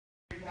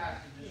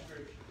passage of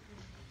Scripture.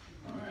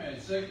 All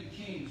right, 2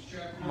 Kings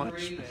chapter number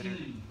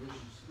 18,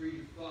 verses 3 to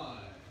 5.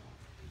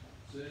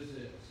 Says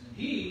this, and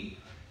he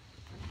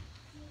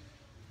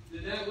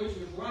did that which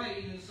was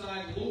right in the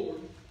sight of the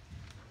Lord,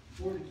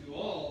 according to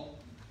all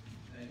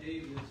that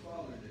David his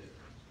father did.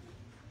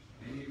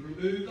 And he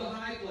removed the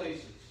high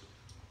places,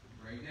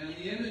 brake down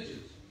the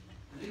images,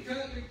 and he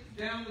cut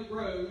down the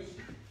groves,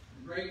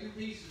 and brake to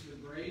pieces the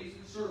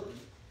brazen serpent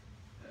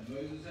that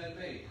Moses had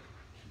made.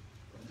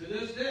 And to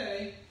this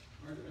day,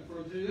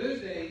 for to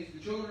those days, the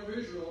children of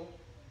Israel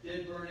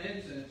did burn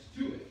incense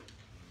to it,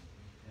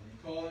 and they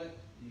called it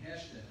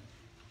Neheshtan.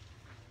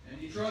 And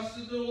he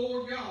trusted the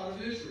Lord God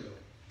of Israel,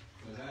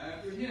 but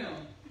after him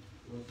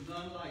was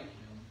none like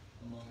him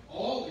among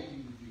all the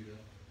kings of Judah,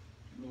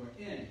 nor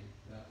any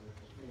that were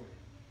before him.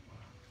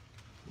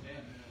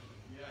 Amen.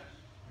 Yes.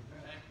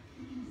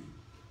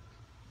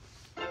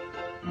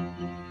 Thank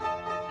you.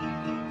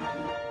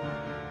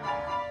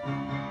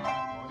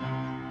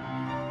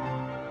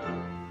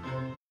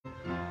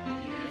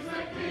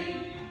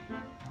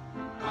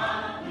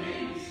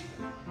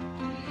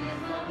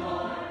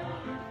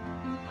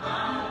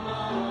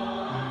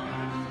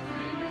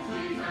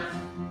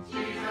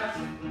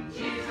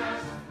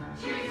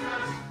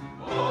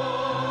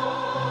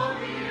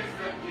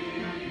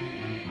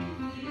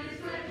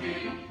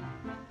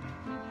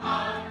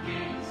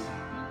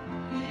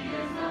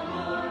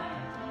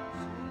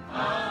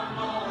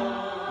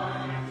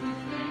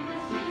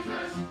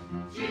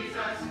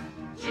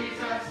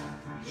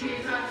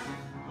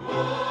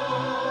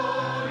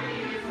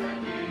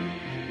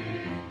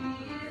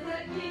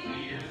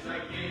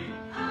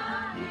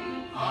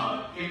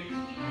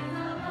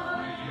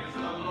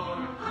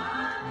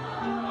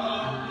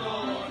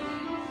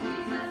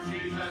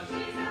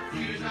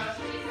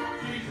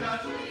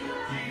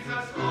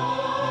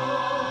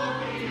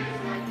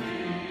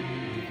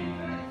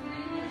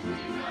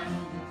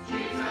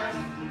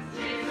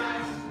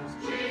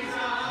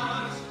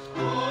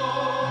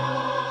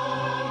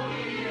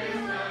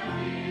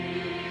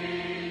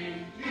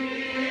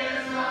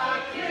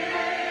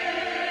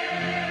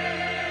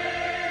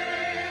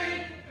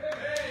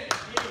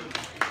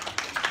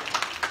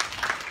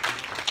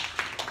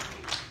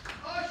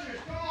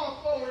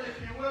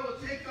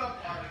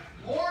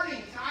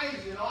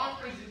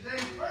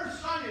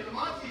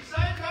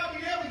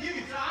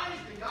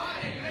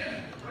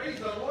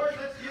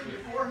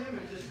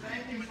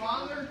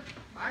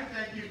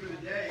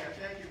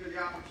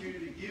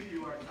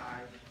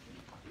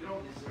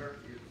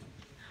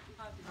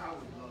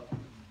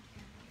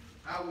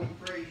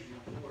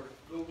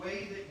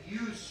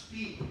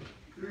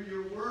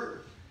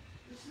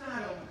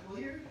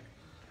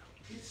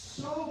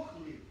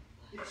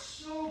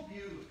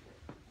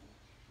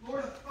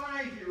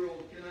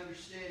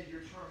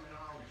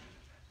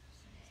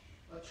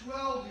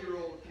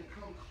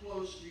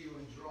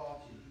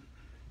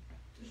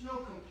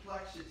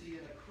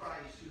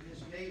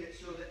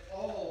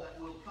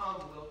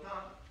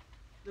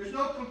 There's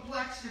no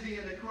complexity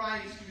in the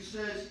Christ who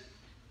says,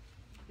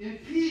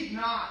 impede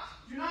not,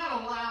 do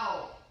not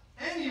allow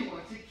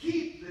anyone to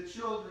keep the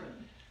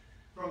children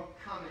from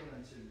coming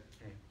unto me.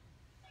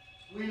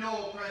 We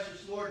know,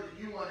 precious Lord,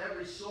 that you want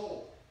every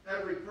soul,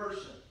 every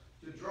person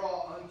to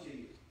draw unto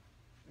you.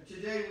 And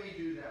today we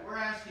do that. We're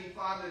asking,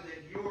 Father,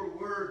 that your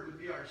word would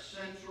be our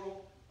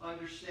central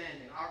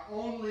understanding, our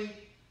only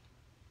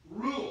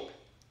rule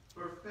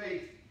for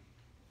faith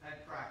and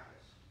practice.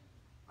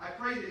 I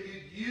pray that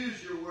you'd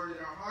use your word in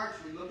our hearts.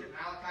 We look at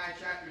Malachi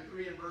chapter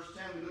 3 and verse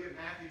 10. We look at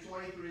Matthew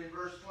 23 and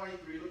verse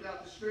 23. Look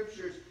at the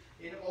scriptures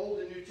in Old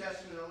and New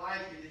Testament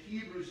alike, in the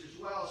Hebrews as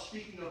well,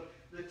 speaking of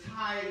the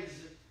tithes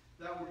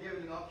that were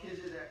given to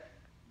Melchizedek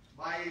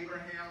by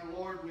Abraham.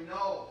 Lord, we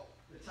know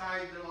the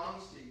tithe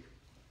belongs to you.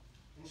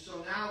 And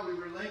so now we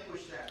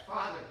relinquish that.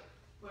 Father,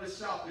 what a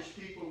selfish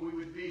people we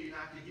would be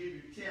not to give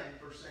you 10%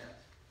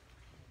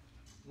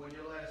 when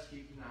you let us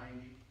keep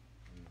 90.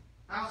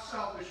 How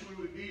selfish we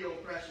would be, oh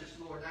precious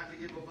Lord, not to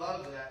give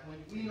above that when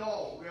we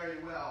know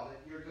very well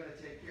that you're going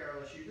to take care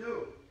of us. You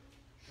do.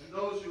 And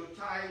those who have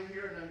tithed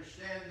here and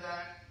understand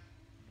that,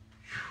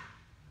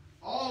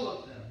 all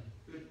of them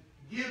could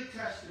give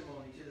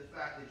testimony to the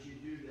fact that you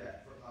do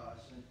that for us.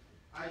 And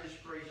I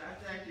just praise you. I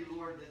thank you,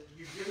 Lord, that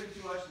you've given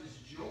to us this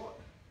joy.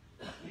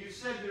 You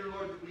said, dear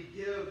Lord, that we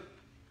give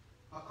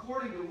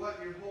according to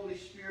what your Holy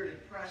Spirit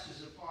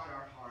impresses upon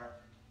our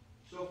heart.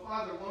 So,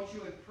 Father, won't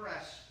you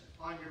impress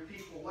on your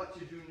people what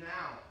to do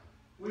now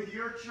with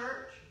your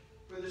church?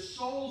 For the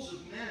souls of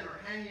men are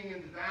hanging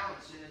in the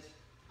balance, and it's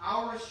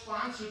our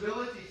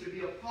responsibility to be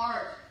a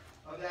part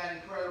of that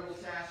incredible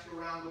task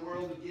around the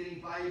world of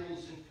getting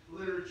Bibles and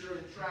literature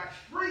and tracts,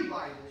 free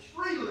Bibles,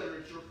 free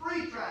literature,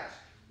 free tracts,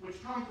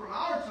 which come from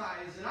our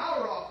tithes and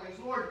our offerings.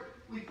 Lord,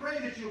 we pray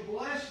that you'll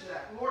bless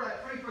that. Lord, I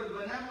pray for the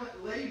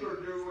benevolent labor,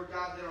 dear Lord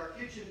God, that our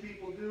kitchen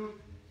people do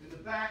in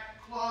the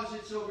back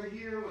closets over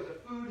here where the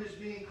food is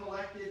being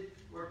collected,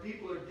 where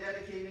people are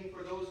dedicating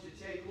for those to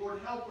take. Lord,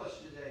 help us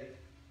today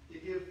to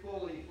give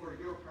fully for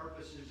your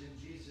purposes in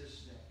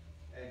Jesus'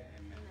 name.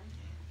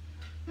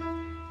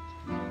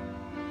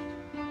 Amen.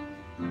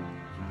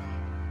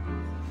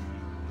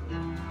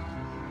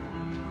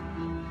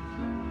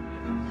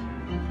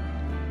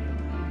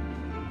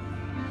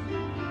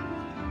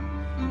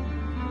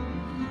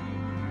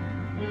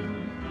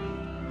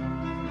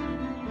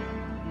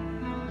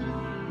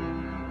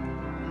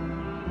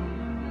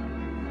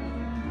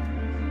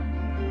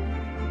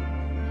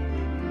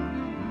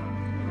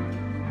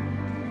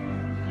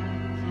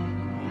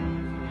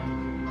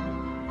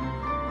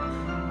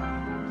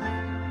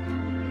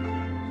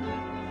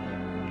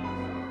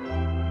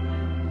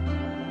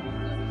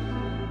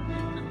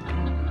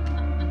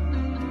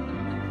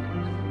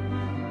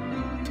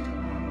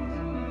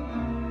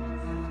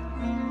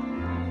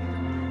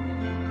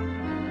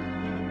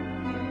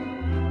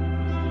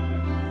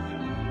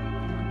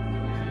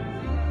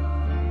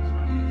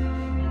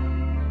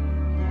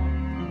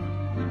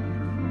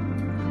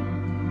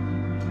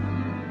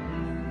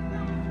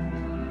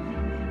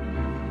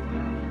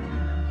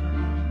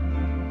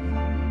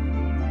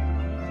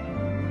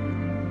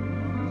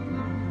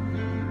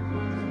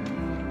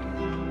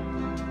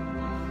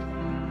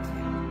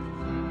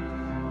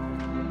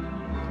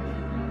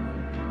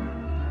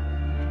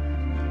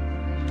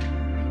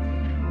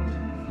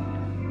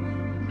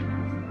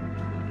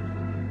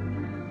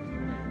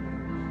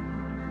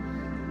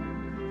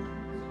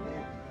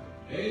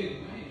 Amen.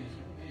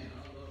 Man,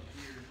 I love to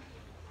hear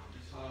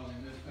Miss Holly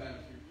and Miss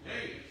Pastor.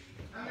 Hey.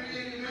 How many of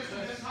you miss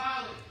Miss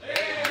Holly?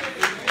 Hey.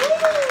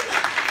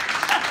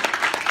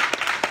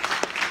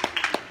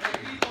 Hey,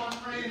 keep on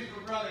praying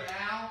for Brother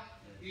Al.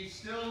 He's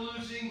still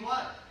losing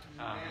blood.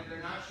 And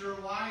they're not sure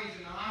why. He's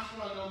in the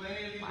hospital. I know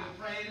many of you have been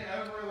praying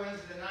every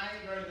Wednesday night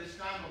during this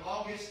time of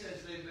August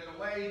as they've been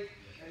away.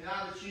 And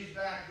now that she's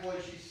back, boy,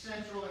 she's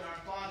central in our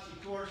thoughts, of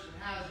course, and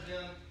has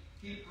been.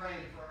 Keep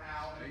praying for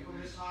Al and for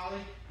Miss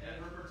Holly and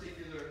her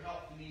particular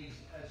health needs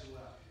as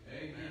well.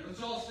 Amen.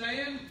 Let's all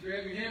stand.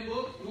 Grab your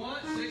handbook. If you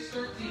want,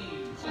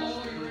 613.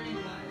 All your green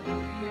light.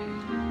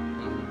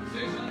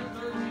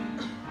 613.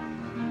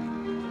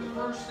 The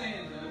first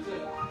stanza. That's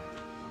it.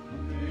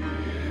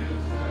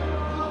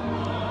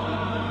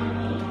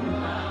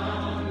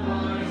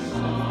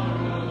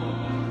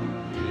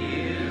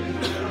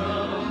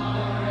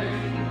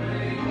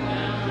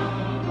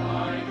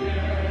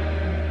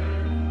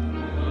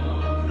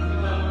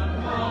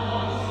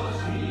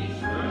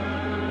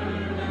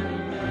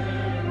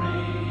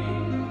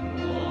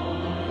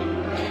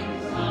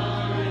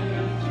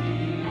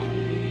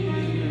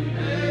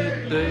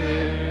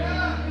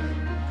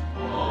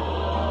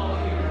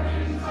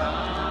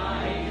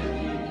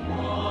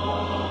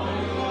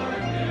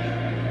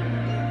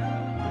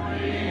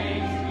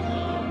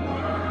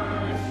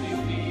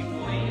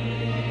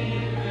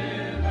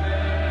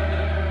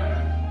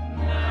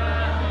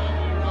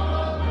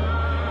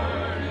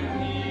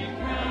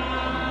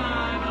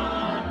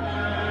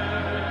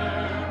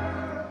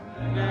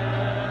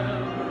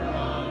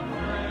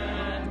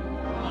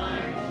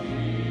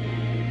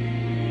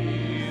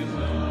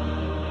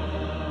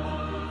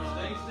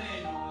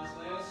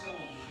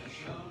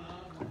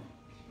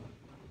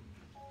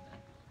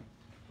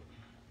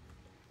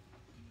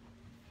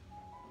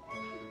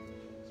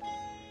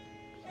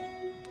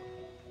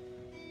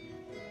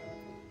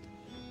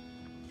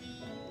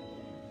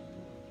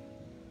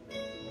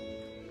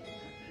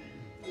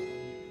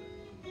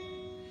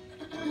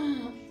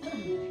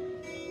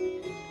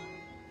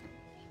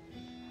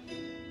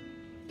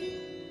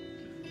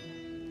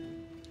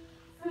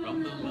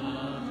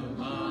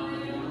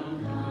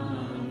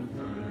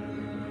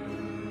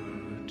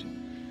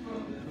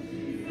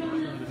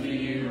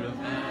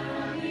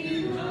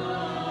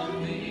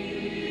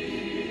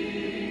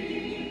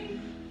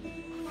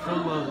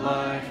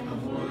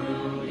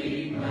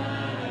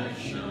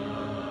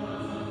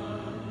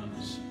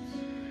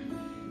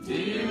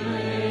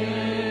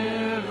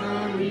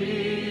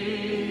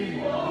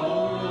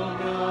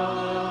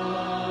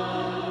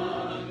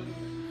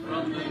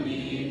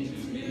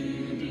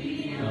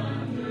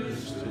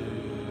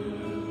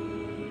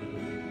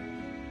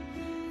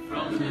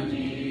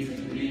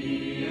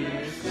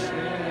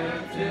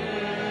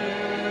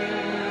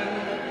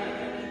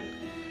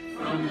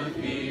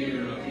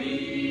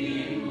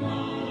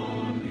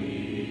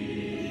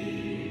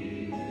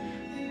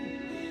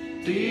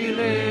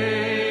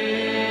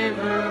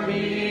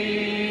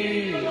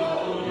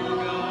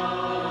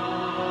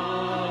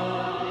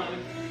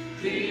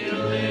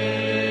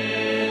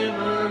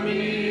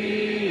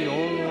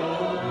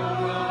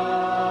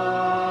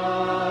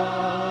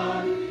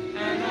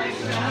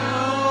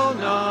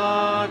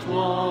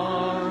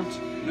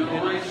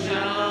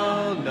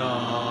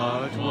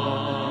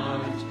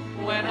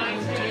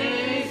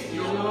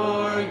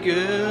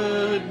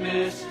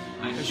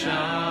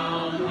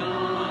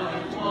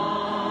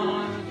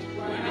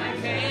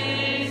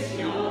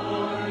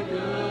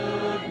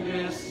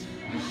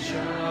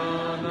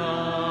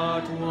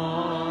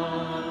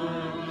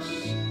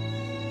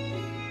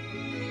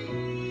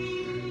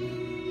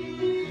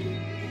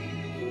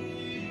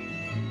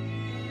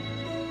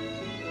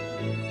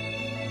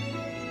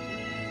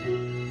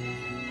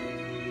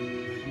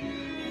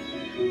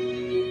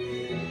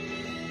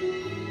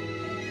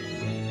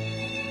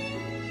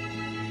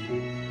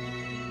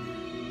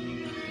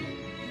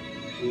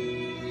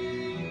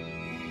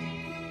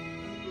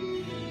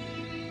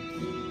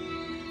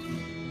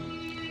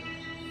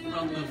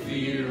 From the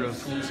fear of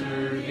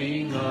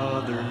serving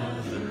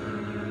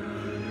others,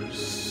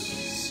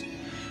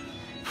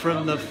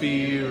 from the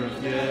fear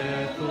of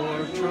death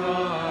or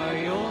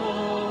trial,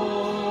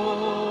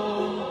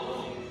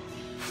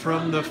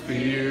 from the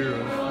fear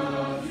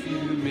of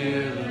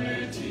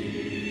humility,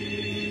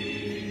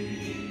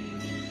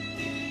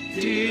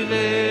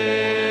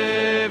 deliver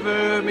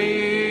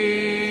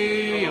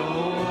me, O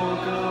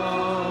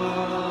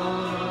God,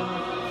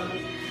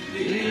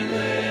 deliver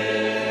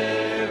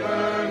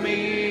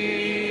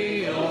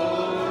me, O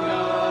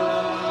God,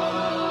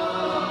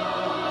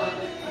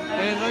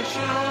 and I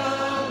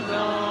shall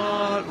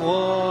not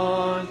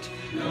want,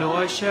 no,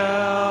 I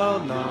shall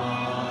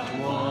not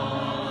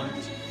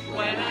want,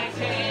 when I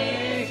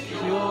take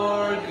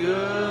your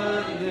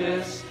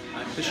goodness,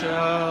 I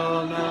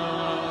shall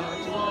not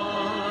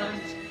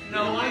want,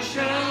 no, I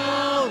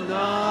shall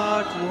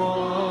not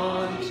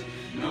want,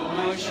 no,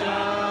 I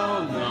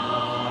shall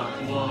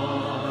not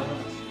want,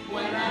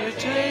 when I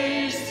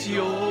taste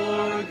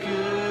your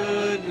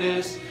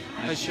goodness,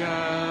 I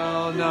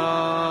shall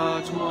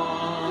not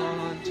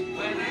want,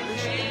 when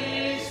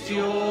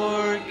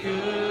your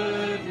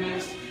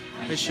goodness,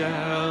 I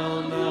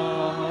shall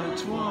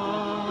not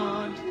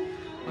want.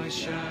 I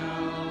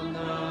shall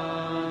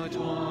not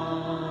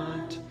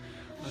want.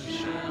 I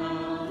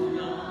shall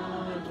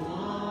not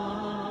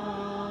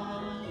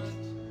want.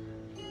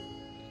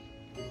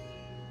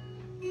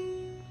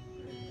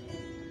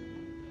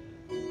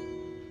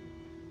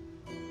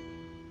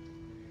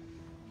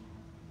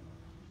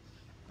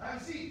 Have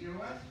a seat, dear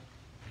ones.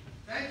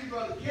 Thank you,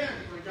 Brother Ken,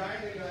 for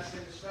guiding us in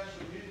the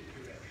special music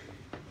today.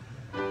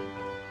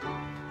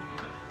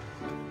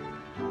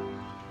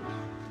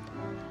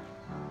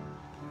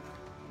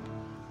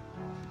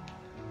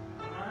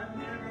 I've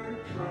never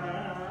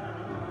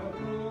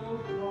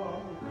traveled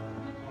far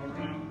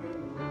around the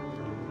world.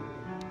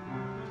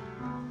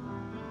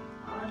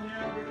 I've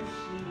never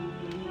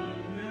seen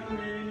the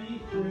many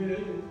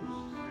trips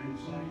and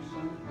sights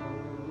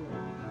unfold.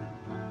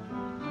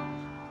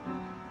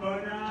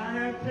 But I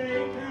have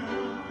taken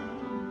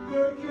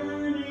the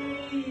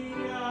journey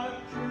of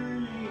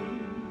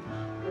journeys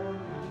for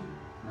me.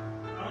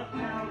 Up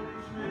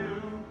Calvary's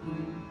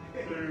mountain,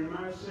 there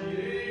my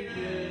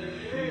Savior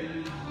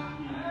is.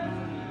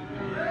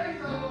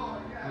 Praise the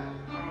Lord, yeah.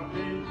 I've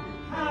been to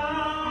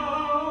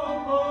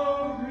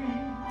Calvary.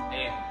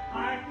 I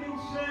can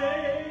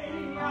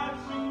say I've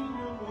seen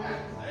the Lord.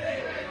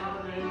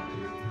 I've been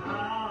to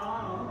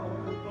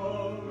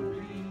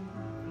Calvary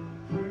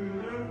through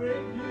the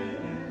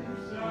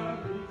witness of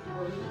His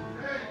word.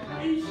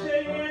 He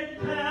said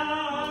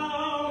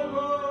Calvary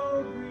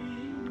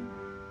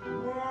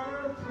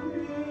were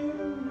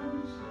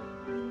thrills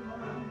in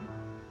life.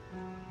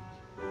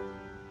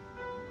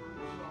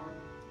 I'm sorry.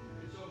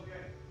 It's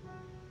okay.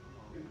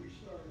 When we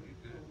started,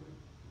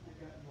 I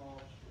got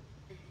lost.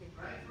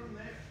 Right from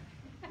there.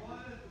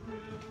 What a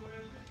thrill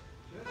is it?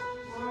 Just to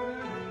What a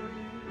thrill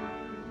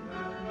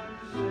my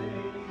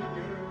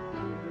Savior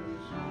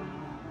is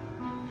mine.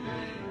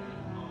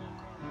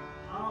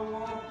 I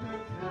walked the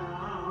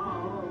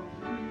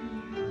Calvary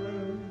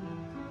road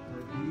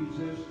where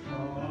Jesus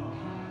trod.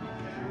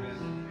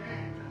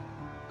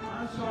 I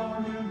saw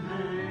Him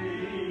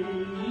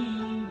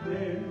hanging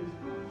there,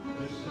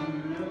 the Son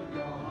of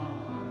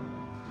God.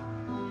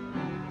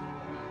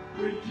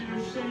 With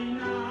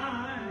tear-stained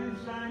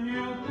eyes, I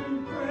knelt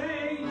and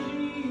prayed,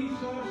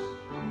 Jesus,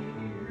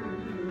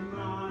 hear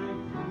my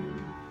plea.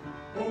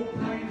 Oh,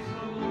 praise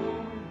the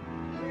Lord,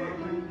 I've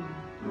been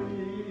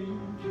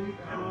to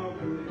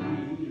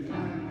Calvary.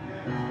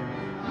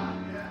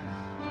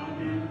 I've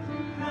been to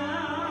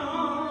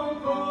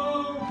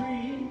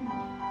Calvary.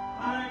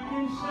 I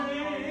can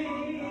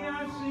say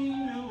I've seen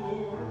the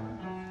Lord.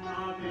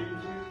 I've been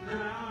to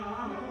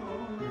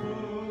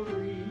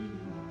Calvary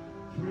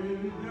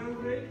through the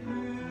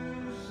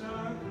witness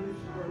of His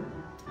word.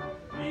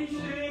 He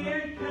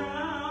said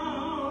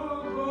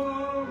Calvary,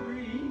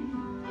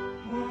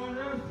 what a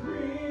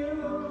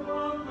thrill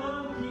of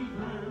love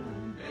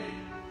divine.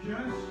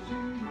 Just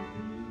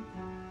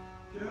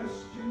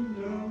to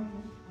know,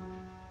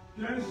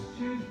 just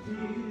to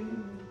feel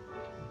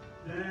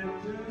that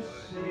the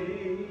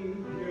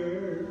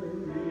Savior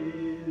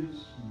is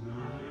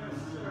mine. Yes,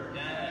 sir.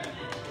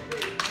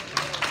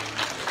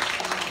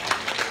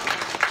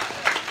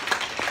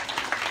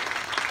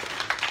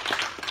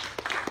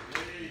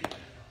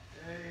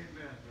 Amen.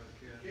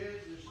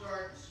 Kids are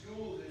starting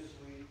school this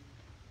week.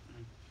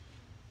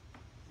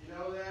 You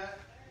know that?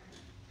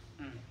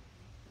 And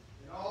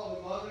all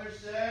the mothers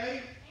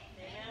say?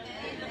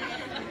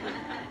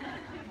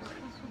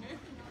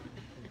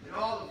 And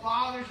all the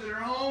fathers that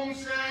are home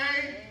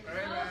say?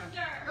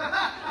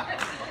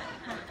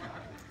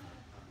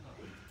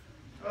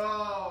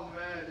 Oh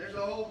man, there's a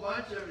whole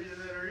bunch of you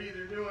that are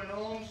either doing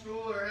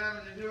homeschool or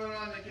having to do it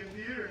on the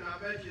computer, and I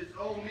bet you it's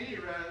oh me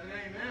rather than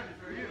amen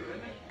for you,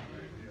 isn't it?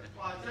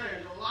 Well, I tell you,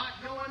 there's a lot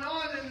going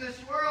on in this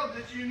world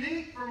that's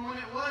unique from when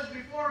it was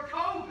before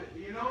COVID.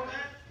 You know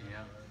that?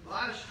 Yeah. A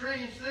lot of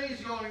strange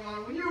things going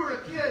on. When you were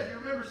a kid, you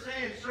remember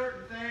saying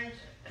certain things?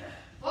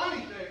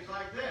 Funny things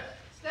like this.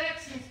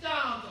 Sticks and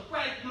stones will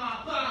break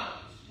my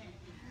bones.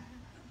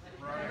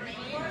 Right.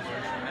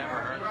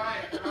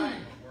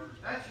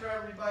 That's for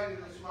everybody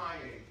that's my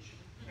age.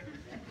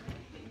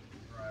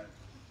 Right.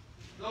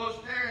 Those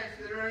parents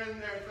that are in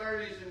their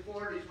 30s and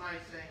 40s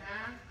might say,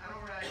 huh? I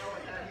don't really know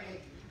what that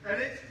means.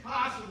 And it's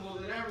possible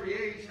that every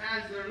age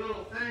has their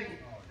little thing.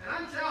 And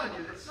I'm telling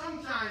you that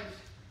sometimes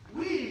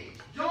we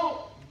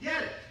don't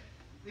get it.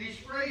 These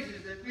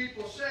phrases that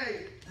people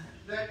say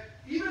that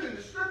even in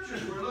the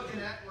scriptures we're looking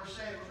at, we're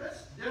saying, well,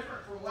 that's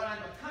different from what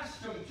I'm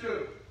accustomed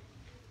to.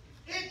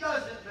 It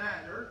doesn't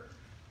matter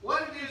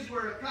what it is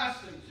we're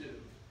accustomed to.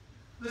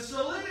 The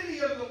solidity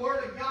of the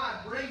Word of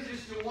God brings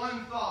us to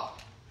one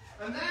thought,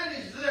 and that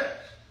is this.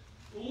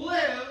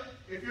 Live,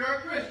 if you're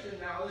a Christian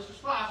now, this is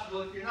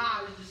possible. If you're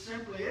not, it just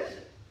simply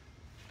isn't.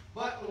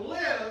 But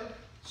live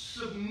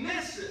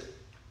submissive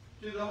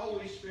to the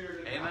Holy Spirit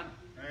of God. Amen.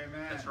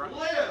 Amen. That's right.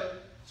 Live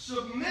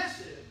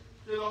submissive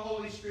to the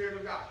Holy Spirit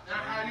of God.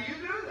 Now, how do you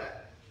do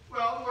that?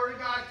 Well, the Word of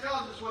God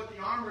tells us what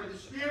the armor of the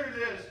Spirit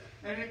is,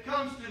 and it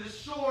comes to the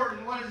sword,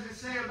 and what does it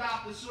say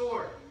about the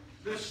sword?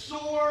 the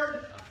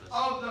sword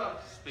of the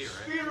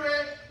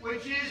Spirit,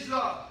 which is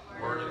the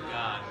Word of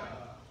God.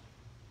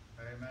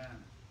 Amen.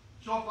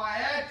 So if I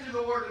add to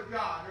the Word of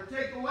God or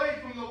take away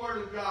from the Word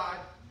of God,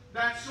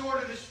 that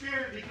sword of the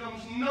Spirit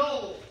becomes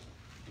null.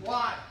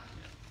 Why?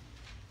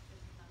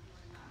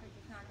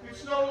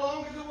 It's no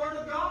longer the Word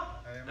of God.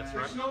 That's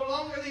right. It's no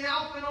longer the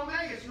Alpha and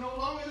Omega. It's no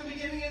longer the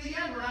beginning and the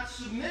end. We're not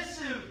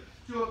submissive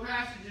to a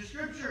passage of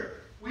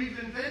Scripture. We've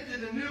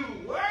invented a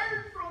new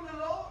word from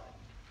the Lord.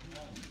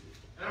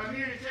 And I'm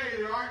here to tell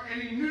you there aren't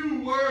any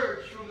new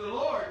words from the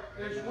Lord.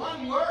 There's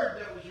one word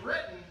that was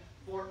written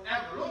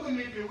forever. Look with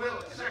me, if you will,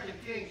 at 2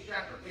 Kings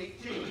chapter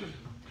 18.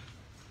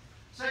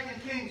 2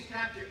 Kings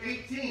chapter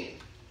 18.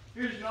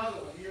 Here's another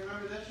one. Do you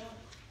remember this one?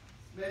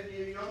 Maybe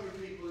you younger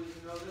people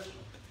even know this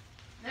one.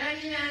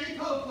 Nanny, nanny,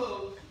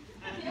 po-po.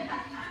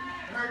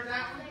 Heard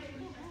that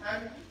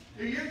one?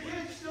 Do your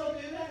kids still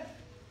do that?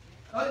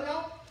 Oh,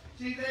 no?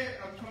 See, they're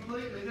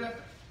completely different.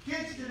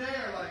 Kids today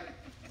are like,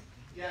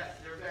 yes,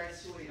 they're very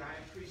sweet. I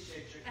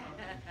appreciate your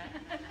company.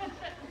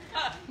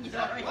 Is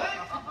that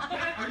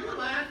what? Are you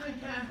laughing,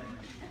 Ken?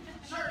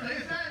 Certainly.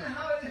 Is that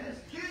how it is?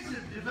 Kids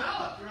have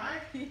developed,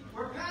 right?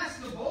 We're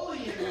past the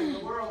bullying in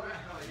the world.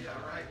 Oh, yeah,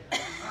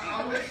 right.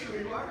 I wish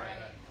we were.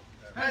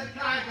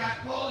 Hezekiah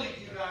got bullied,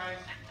 you guys.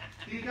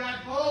 He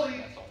got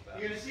bullied.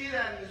 You're going to see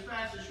that in this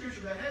passage of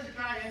Scripture. But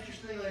Hezekiah,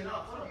 interestingly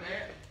enough, what a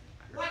man.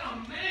 What a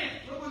man.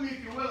 Look with me,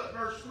 if you will, at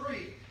verse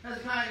 3.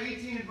 Hezekiah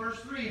 18 and verse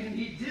 3. And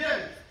he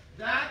did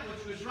that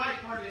which was right,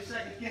 part of 2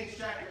 Kings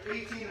chapter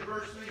 18 and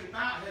verse 3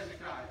 about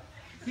Hezekiah.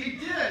 He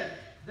did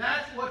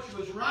that which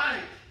was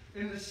right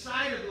in the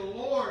sight of the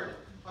Lord,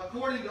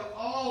 according to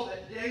all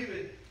that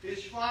David,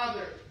 his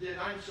father, did.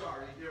 I'm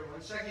sorry, dear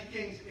one. 2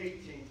 Kings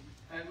 18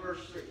 and verse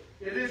 3.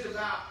 It is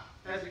about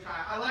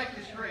Hezekiah. I like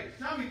this phrase.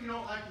 Tell me if you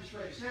don't like this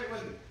phrase. Say it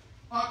with me.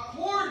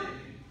 According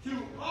to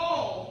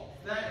all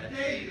that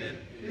David,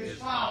 his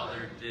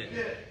father, did.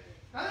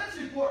 Now that's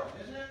important,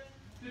 isn't it?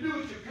 To do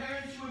what your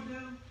parents would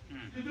do.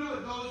 To do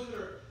what those that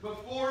are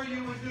before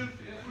you would do.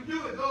 To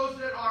do what those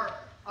that are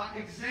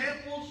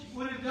examples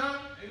would have done.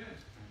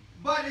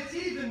 But it's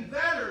even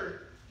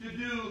better to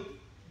do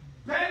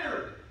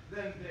better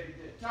than they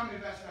did. Tell me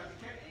if that's not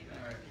the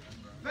case.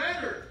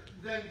 Better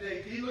than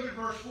they did. Look at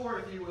verse 4,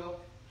 if you will.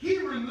 He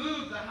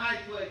removed the high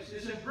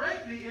places and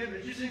brake the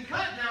images and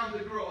cut down the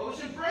groves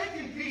and brake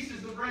in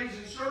pieces the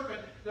brazen serpent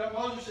that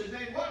Moses had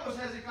made. What was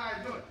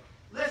Hezekiah doing?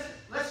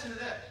 Listen to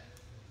this.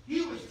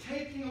 He was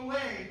taking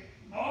away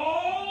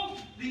all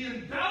the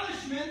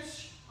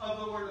embellishments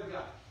of the Word of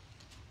God.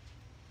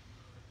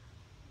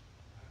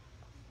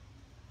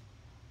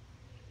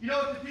 You know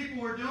what the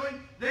people were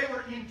doing? They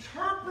were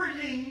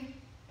interpreting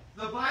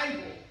the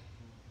Bible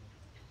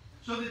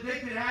so that they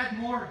could add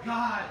more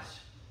gods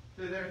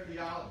to their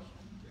theology.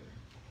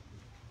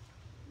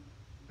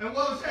 And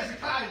what was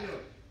Hezekiah doing?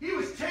 He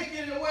was taking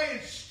it away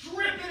and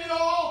stripping it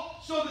all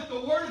so that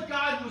the Word of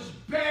God was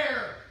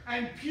bare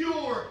and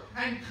pure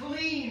and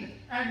clean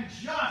and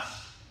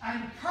just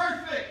and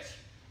perfect.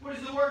 What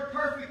does the word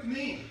perfect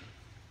mean?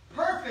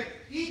 Perfect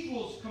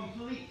equals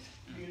complete.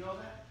 Do you know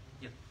that?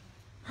 Yep.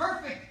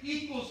 Perfect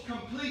equals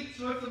complete.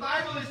 So if the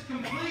Bible is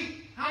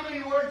complete, how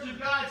many words of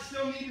God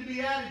still need to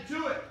be added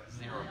to it?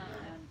 0.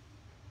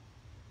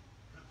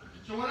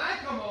 So when I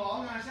come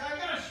along and I say, I've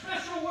got a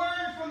special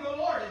word from the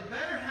Lord, it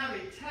better have a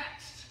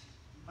text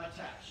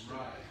attached.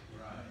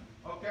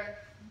 Right. Okay?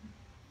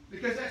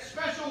 Because that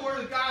special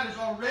word of God has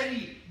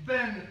already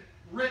been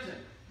written.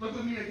 Look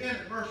with me again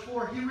at verse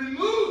 4. He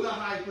removed the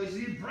high places.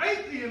 He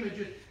brake the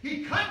images.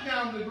 He cut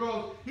down the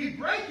grove. He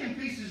brake in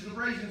pieces the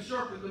brazen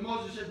serpent that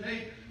Moses had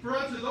made. For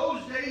unto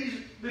those days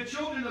the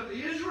children of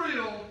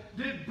Israel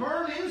did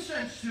burn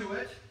incense to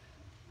it.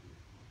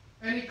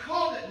 And he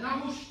called it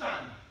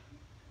Nehushtan.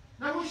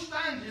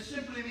 Nehushtan just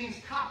simply means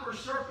copper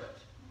serpent.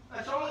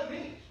 That's all it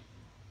means.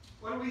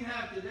 What do we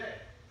have today?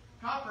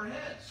 Copper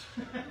heads.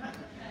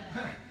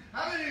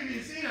 How many of you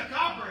have seen a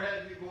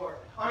copperhead before?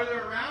 Are they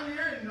around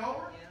here in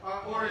Dover?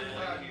 Or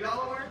in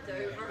Delaware?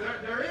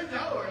 They're in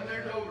Delaware, and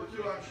they're Dover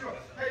too, I'm sure.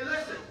 Hey,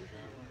 listen.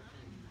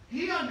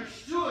 He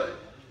understood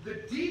the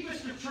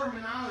deepest of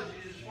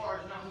terminologies as far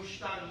as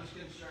Nehushtan was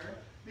concerned,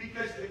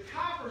 because the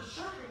copper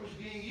serpent was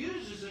being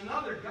used as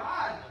another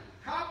god.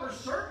 Copper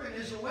serpent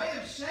is a way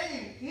of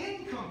saying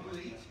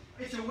incomplete.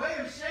 It's a way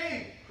of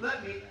saying,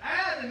 let me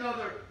add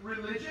another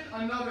religion,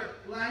 another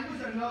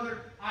language,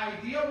 another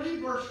idea.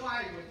 Read verse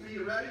 5 with me.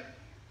 You ready?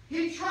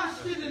 He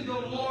trusted in the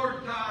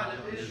Lord God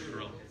of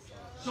Israel,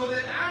 so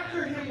that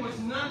after him was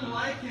none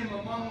like him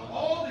among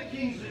all the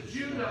kings of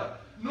Judah,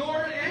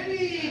 nor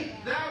any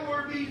that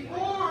were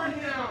before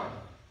him.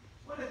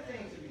 What a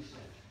thing to be said.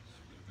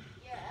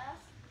 Yes.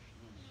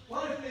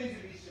 What a thing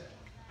to be said.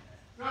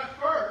 Not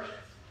first,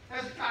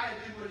 Hezekiah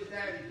did what his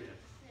daddy did.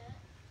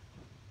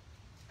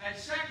 And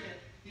second,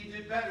 he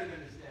did better than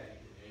his daddy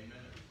did.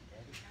 Amen.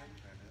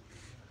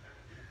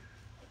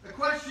 The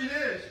question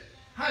is,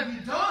 have you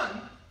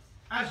done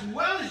as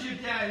well as your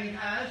daddy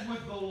has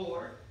with the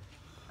Lord?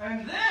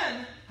 And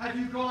then, have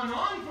you gone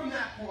on from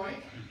that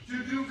point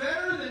to do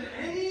better than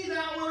any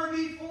that were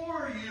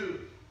before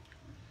you?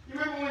 You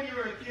remember when you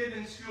were a kid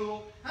in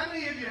school? How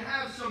many of you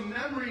have some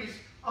memories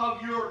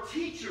of your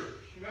teachers?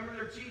 You remember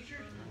their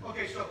teachers?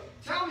 Okay, so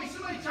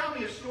somebody tell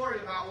me a story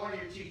about one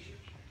of your teachers.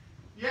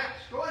 Yes,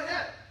 go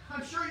ahead.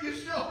 I'm sure you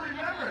still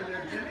remember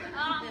there, Jimmy.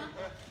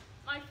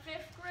 My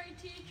 5th grade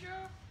teacher,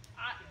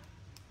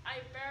 I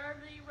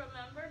barely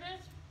remember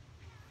this.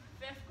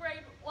 5th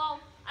grade,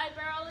 well, I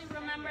barely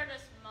remember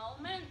this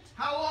moment.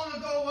 How long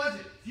ago was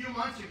it? A few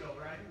months ago,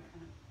 right?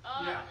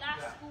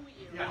 Last school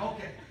year. Yeah,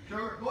 okay.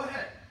 Sure, go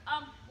ahead.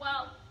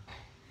 Well,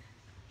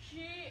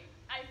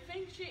 I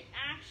think she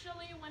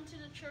actually went to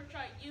the church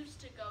I used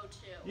to go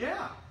to.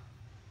 Yeah.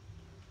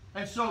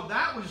 And so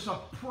that was a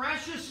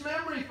precious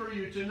memory for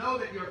you to know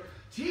that your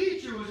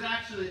teacher was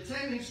actually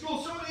attending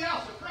school. Somebody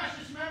else, a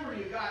precious memory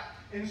you got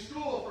in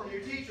school from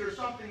your teacher or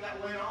something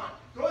that went on.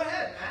 Go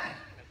ahead, Matt.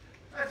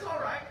 That's all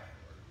right.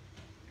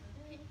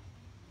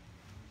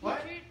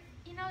 What?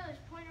 You know those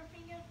pointer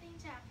finger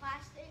things that are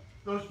plastic?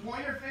 Those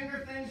pointer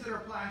finger things that are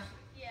plastic?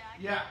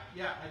 Yeah.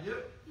 Yeah, I do.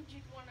 He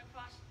drew one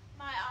across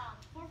my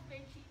 4th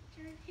grade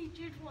teacher. He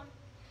drew one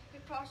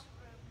across the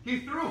room.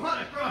 He threw one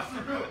across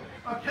the room.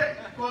 Okay,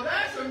 well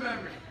that's a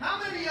memory. How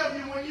many of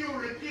you, when you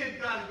were a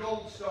kid, got a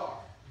gold star?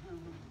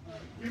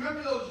 You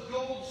remember those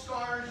gold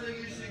stars they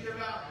used to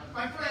give out?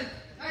 My friend,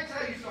 I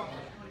tell you something.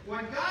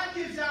 When God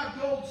gives out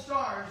gold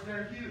stars,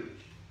 they're huge.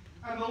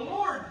 And the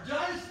Lord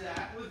does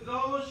that with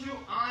those who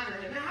honor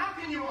Him. Now, how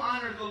can you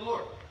honor the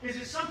Lord? Is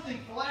it something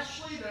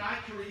fleshly that I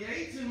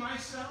create in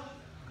myself?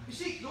 You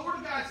see, the Word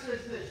of God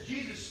says this,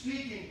 Jesus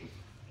speaking,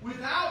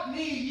 without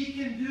me ye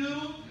can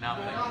do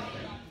nothing.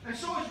 And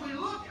so as we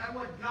look at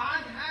what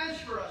God has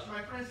for us,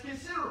 my friends,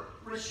 consider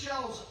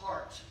Rochelle's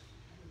art.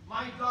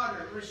 My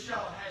daughter,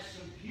 Rochelle, has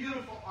some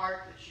beautiful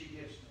art that she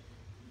gives me.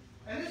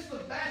 And it's the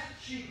best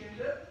she can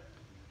do.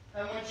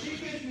 And when she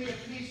gives me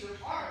a piece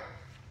of art,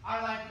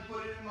 I like to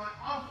put it in my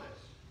office.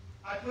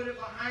 I put it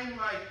behind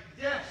my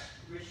desk,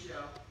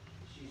 Rochelle.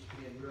 She's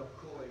being real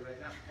coy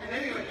right now. And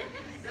anyway,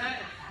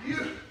 that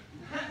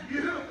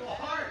beautiful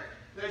art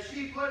that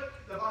she put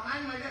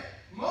behind my desk,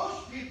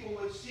 most people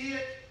would see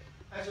it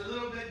as a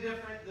little bit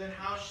different than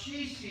how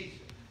she sees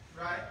it,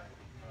 right?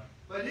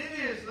 But it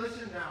is,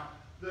 listen now,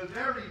 the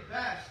very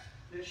best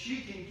that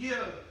she can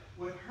give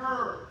with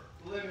her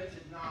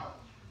limited knowledge.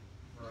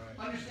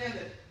 Right. Understand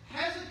that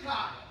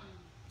Hezekiah,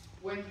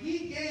 when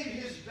he gave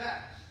his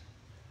best,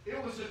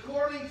 it was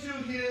according to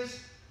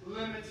his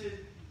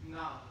limited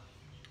knowledge.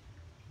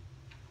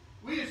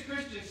 We as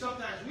Christians,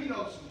 sometimes we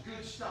know some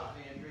good stuff,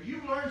 Andrew.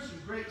 You've learned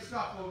some great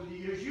stuff over the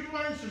years. You've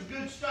learned some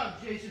good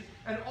stuff, Jason.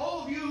 And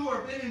all of you who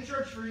have been in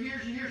church for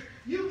years and years,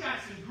 you've got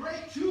some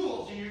great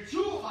tools in your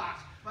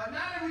toolbox. But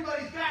not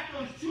everybody's got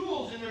those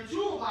tools in their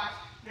toolbox.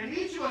 And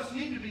each of us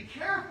need to be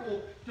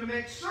careful to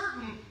make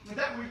certain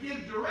that we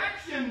give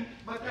direction,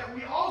 but that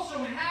we also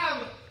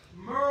have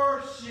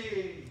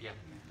mercy. Yeah.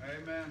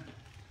 Amen.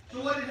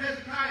 So what did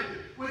Hezekiah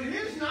do? With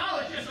his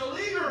knowledge as a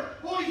leader,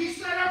 boy, he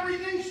set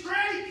everything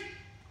straight.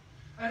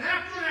 And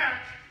after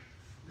that,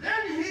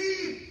 then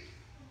he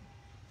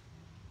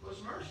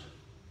was merciful.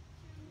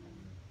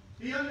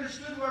 He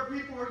understood where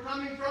people were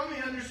coming from.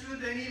 He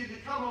understood they needed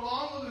to come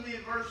along with him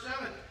in verse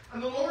 7.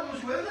 And the Lord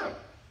was with him.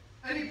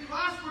 And he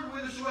prospered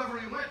with whosoever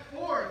he went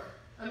forth.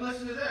 And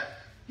listen to this.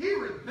 He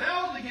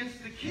rebelled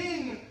against the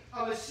king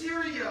of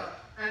Assyria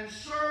and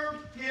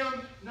served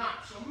him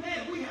not. So,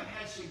 man, we have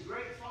had some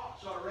great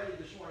thoughts already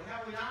this morning,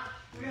 have we not?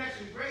 We had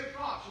some great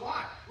thoughts.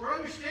 Why? We're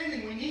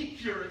understanding we need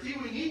purity.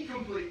 We need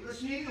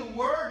completeness. We need the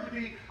Word to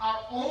be our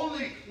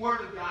only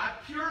Word of God.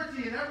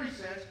 Purity in every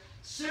sense.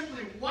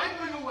 Simply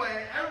wiping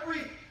away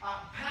every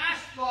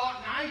past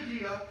thought and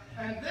idea.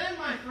 And then,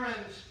 my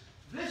friends,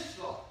 this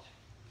thought.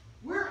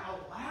 We're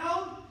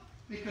allowed,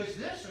 because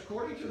this,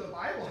 according to the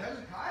Bible,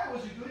 Hezekiah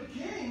was a good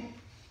king.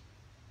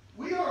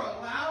 We are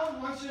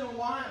allowed once in a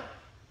while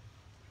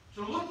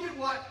to look at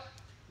what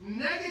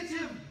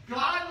negative,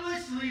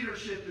 godless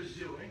leadership is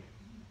doing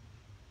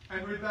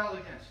and rebel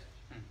against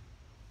it.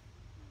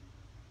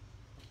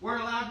 We're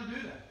allowed to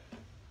do that.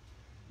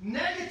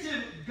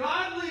 Negative,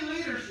 godly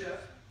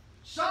leadership,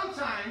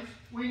 sometimes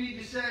we need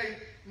to say,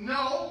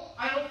 no,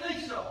 I don't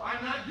think so.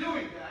 I'm not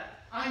doing that.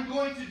 I'm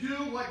going to do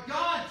what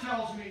God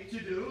tells me to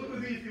do. Look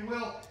with me, if you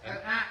will,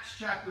 at Acts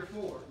chapter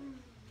 4.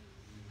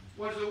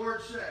 What does the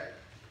word say?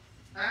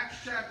 Acts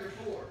chapter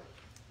 4.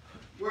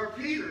 Where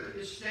Peter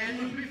is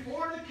standing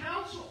before the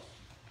council.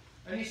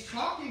 And he's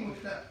talking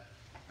with them.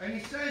 And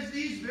he says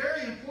these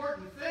very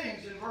important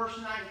things in verse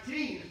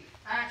 19.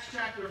 Acts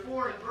chapter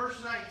 4 and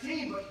verse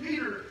 19. But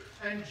Peter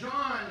and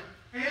John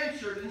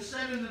answered and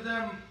said unto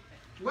them,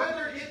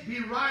 whether it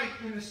be right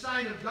in the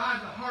sight of God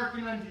to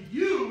hearken unto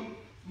you,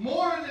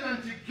 more than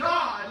unto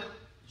God,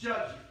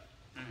 judge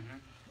you.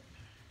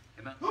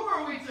 Amen. Who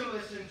are we to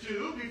listen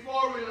to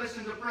before we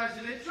listen to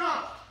President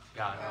Trump?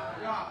 God.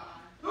 God.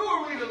 Who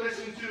are we to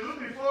listen to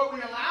before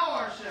we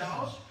allow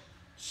ourselves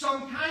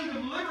some kind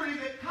of liberty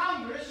that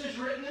Congress has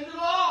written into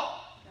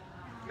law?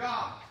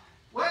 God.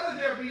 Whether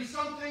there be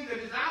something that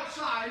is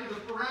outside of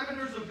the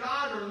parameters of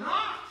God or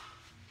not,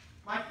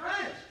 my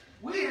friends,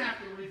 we have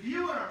to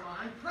review in our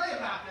mind, pray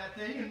about that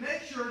thing, and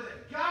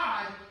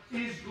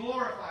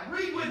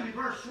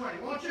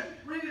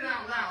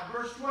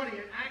out. Verse 20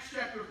 in Acts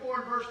chapter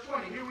 4 and verse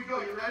 20. Here we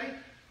go. You ready?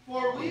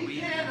 For we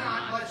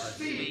cannot but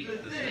speak the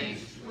things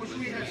which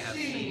we have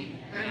seen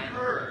and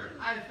heard.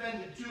 I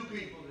offended 2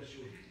 people this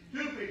week.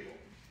 2 people.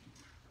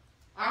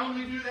 I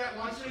only do that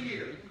once a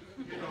year.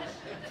 You know.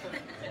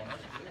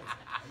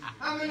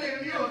 How many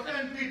of you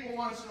offend people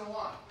once in a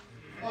while?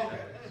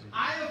 Okay.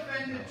 I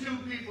offended 2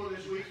 people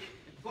this week.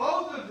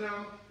 Both of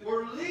them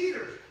were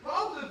leaders.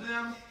 Both of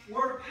them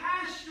were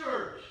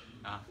pastors.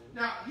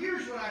 Now,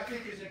 here's what I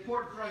think is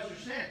important for us to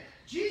understand.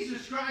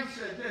 Jesus Christ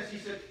said this. He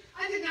said,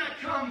 I did not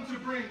come to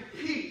bring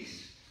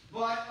peace,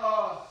 but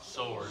a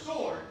sword.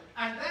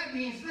 And that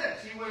means this.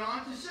 He went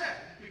on to say,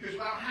 because we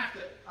don't have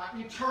to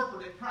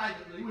interpret it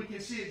privately. We can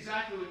see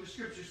exactly what the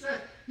Scripture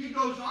says. He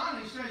goes on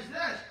and he says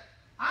this.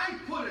 I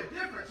put a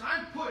difference.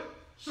 I put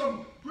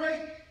some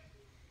great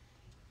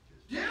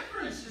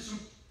differences, some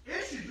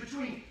issues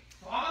between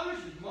fathers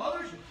and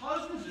mothers and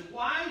husbands and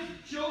wives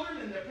and children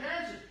and their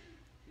parents.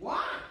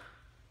 Why?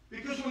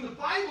 Because when the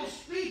Bible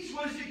speaks,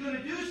 what is it going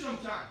to do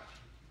sometimes?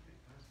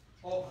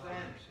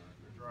 Offend.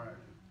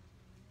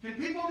 Can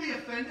people be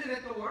offended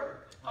at the Word?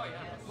 Oh,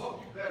 yeah.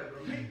 Oh, you better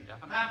believe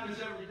it. Happens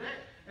every day.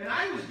 And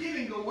I was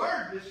giving the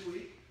Word this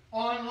week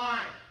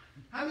online.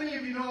 How many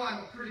of you know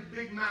I'm a pretty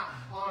big mouth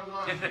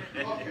online?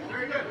 Okay,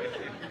 very good.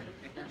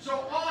 So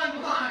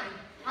online,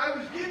 I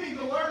was giving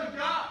the Word of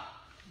God.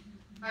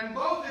 And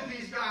both of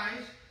these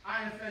guys,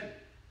 I offended.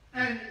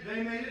 And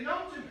they made it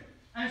known to me.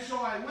 And so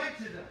I went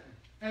to them.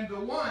 And the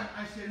one,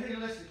 I said, hey,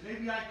 listen,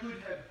 maybe I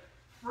could have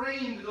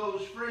framed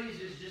those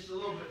phrases just a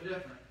little bit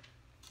different.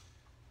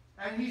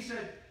 And he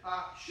said,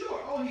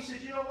 sure. Oh, he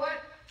said, you know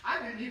what? I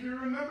didn't even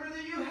remember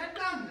that you had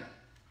done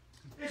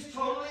that. It's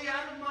totally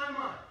out of my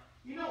mind.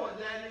 You know what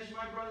that is,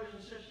 my brothers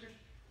and sisters?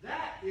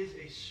 That is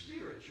a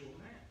spiritual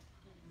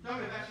man. Tell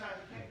me that's how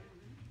it came.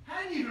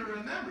 Hadn't even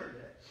remembered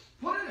it.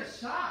 Put it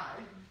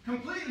aside,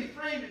 completely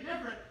framed it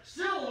different,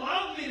 still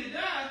loved me to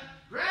death,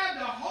 grabbed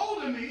a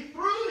hold of me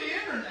through the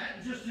internet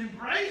and just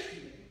embraced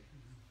me.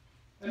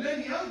 And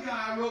then the other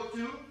guy I wrote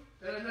to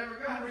that I never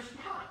got a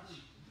response.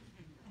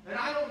 And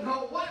I don't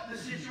know what the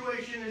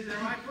situation is there.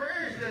 My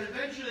prayer is that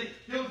eventually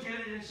he'll get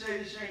it and say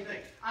the same thing.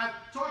 I've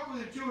talked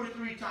with him 2 or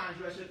 3 times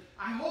where I said,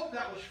 I hope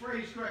that was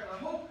phrased correct. I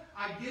hope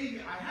I gave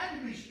you, I had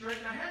to be straight,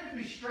 I had to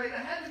be straight, I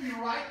had to be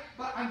right,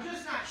 but I'm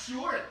just not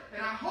sure.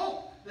 And I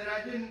hope that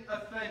I didn't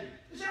offend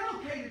you. Is that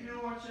okay to do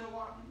once in a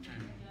while?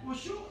 Well,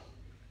 sure.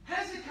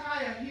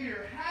 Hezekiah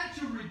here had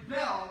to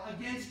rebel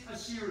against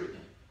Assyria.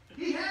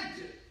 He had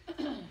to.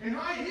 In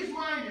his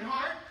mind and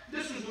heart,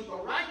 this was what the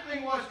right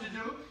thing was to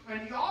do.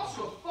 And he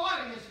also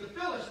fought against the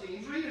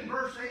Philistines. Read in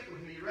verse 8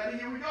 with me. Ready?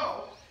 Here we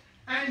go.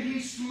 And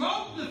he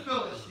smote the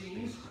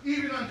Philistines,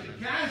 even unto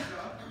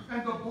Gaza,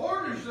 and the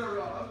borders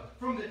thereof,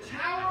 from the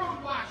tower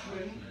of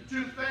watchmen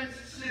to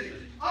fenced cities.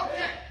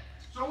 Okay,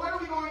 so what are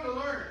we going to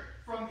learn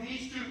from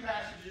these 2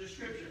 passages of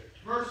Scripture?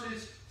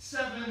 Verses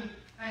 7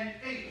 and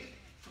 8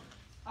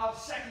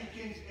 of 2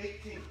 Kings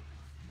 18.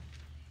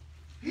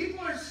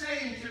 People are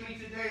saying to me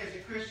today as a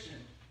Christian,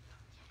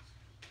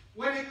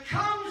 when it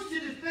comes to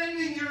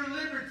defending your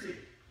liberty,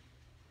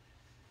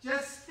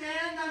 just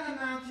stand on a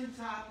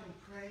mountaintop and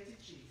pray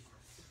to Jesus.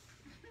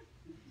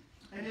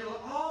 And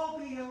it'll all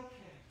be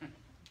okay.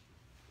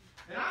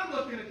 And I'm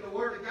looking at the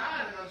Word of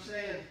God and I'm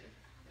saying,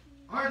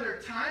 are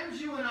there times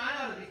you and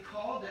I ought to be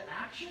called to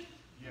action?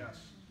 Yes.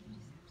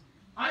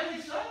 I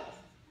think so.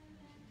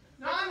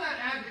 Now, I'm not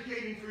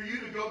advocating for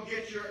you to go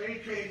get your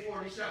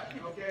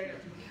AK-47, okay?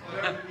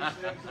 Whatever these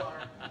things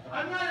are.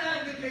 I'm not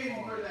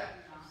advocating for that.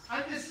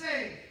 I'm just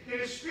saying,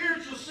 in a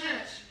spiritual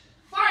sense,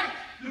 fight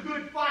the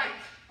good fight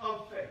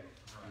of faith.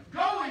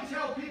 Go and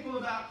tell people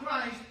about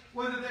Christ,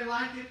 whether they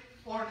like it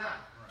or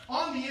not.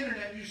 On the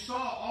internet, you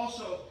saw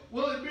also,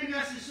 will it be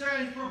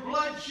necessary for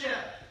bloodshed?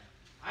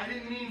 I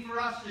didn't mean for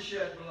us to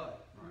shed blood.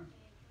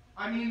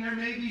 I mean, there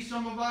may be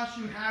some of us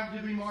who have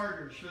to be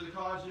martyrs for the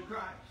cause of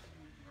Christ.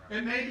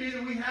 It may be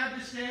that we have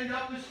to stand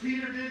up as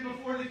Peter did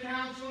before the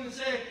council and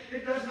say,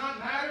 it does not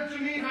matter to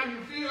me how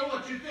you feel,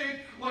 what you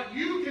think, what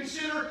you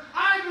consider.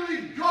 I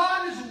believe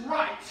God is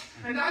right,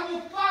 and I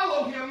will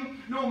follow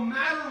him no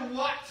matter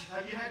what.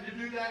 Have you had to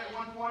do that at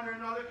one point or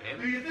another?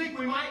 Do you think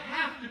we might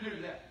have to do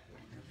that?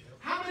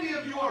 How many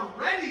of you are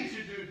ready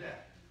to do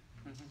that?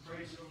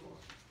 Praise the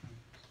Lord.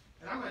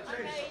 And I'm going to tell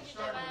you something,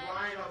 starting with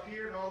Ryan up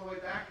here and all the way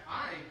back,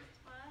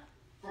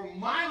 from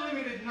my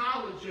limited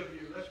knowledge of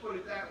you, let's put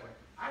it that way,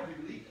 I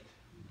believe it.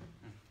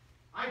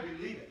 I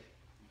believe it.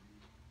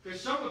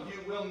 Because some of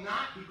you will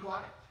not be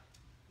quiet.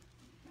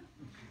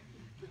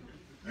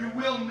 You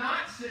will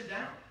not sit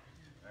down.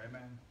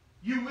 Amen.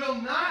 You will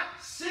not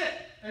sit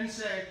and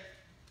say,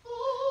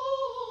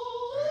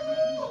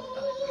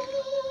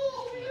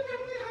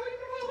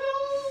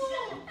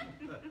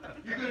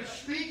 you're going to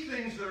speak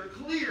things that are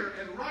clear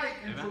and right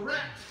and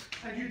correct.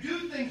 And you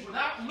do things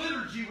without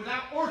liturgy,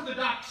 without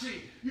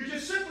orthodoxy. You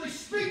just simply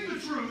speak the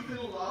truth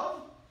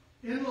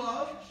in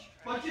love,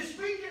 but you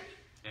speak it.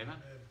 Amen.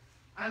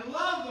 I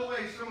love the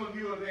way some of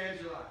you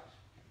evangelize.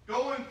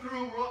 Going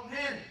through,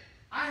 man,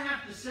 I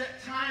have to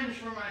set times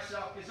for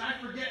myself because I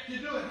forget to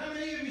do it. How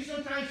many of you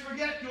sometimes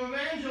forget to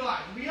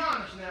evangelize? Be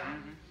honest now.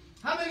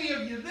 How many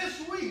of you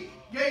this week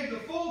gave the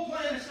full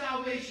plan of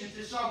salvation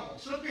to someone?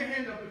 Slip your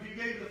hand up if you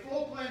gave the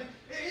full plan.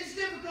 It's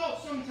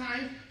difficult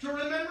sometimes to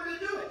remember to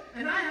do it.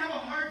 And I have a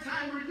hard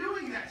time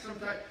doing that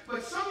sometimes.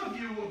 But some of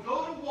you will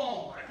go to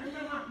Walmart. And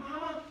they're like,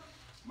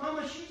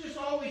 Mama, she just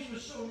always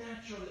was so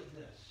natural at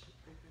this.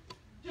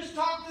 Just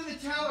talk to the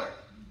teller.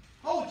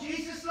 Oh,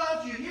 Jesus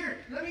loves you. Here,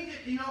 let me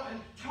get, and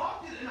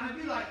talk to them. And I'd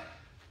be like,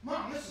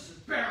 Mom, this is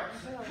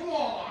embarrassing. Come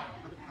on.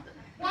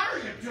 Why are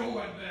you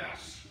doing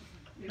this?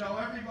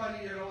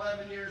 Everybody at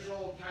 11 years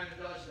old kind of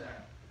does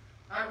that.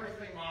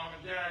 Everything Mom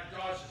and Dad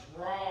does is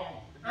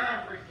wrong.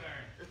 Everything.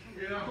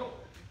 And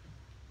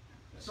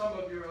some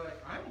of you are like,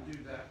 I don't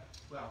do that.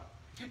 Well,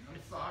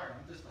 I'm sorry.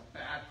 I'm just a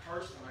bad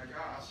person, I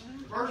guess.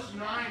 Verse 9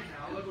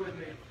 now. Look with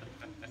me.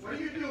 What are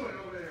you doing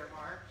over there,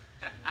 Mark?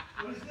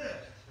 What is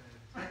this?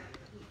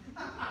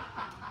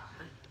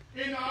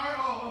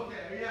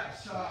 Okay,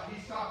 yes.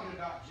 He's talking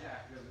about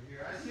Jack over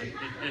here. I see.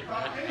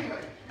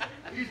 Anyway,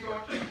 he's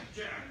going,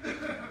 Jack.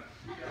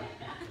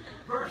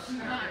 Verse 9.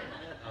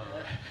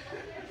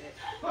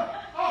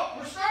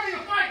 We're starting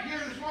a fight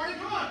here this morning.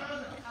 Come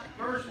on.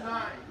 Verse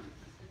 9.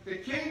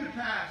 It came to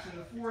pass in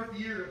the 4th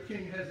year of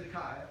King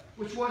Hezekiah,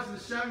 which was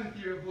the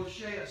 7th year of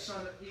Hoshea,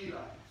 son of Eli,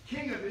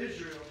 king of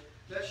Israel,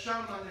 that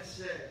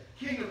Shalmaneser,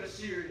 king of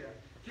Assyria,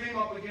 came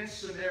up against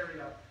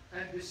Samaria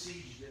and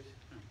besieged it.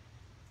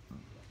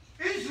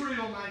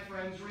 Israel, my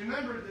friends,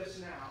 remember this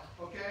now,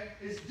 okay,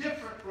 is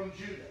different from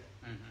Judah.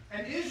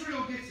 And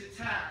Israel gets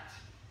attacked,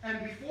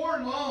 and before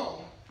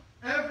long,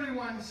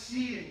 everyone's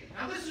seeing it.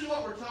 Now, this is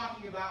what we're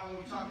talking about when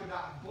we talk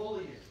about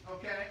bullying,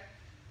 okay?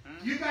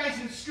 You guys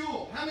in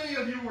school, how many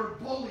of you were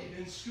bullied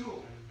in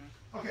school?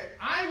 Okay,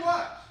 I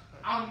was.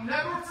 I'll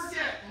never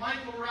forget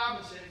Michael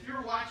Robinson. If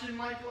you're watching,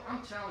 Michael,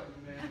 I'm telling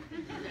you, man.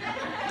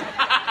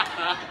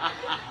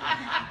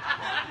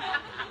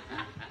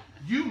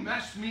 You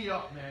messed me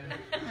up, man.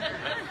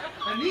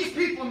 And these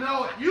people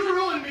know it. You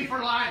ruined me for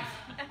life.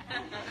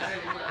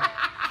 Anyway.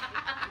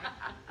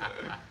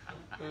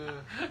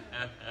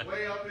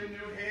 Way up in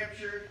New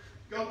Hampshire.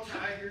 Go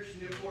Tigers,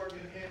 Newport,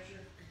 New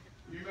Hampshire.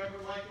 You remember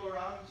Michael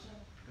Robinson?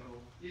 No.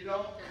 You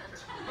don't?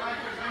 I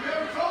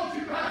never told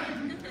you about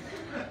him.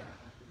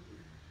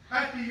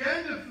 At the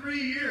end of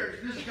 3 years,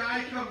 this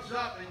guy comes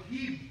up and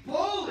he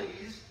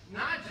bullies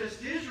not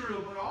just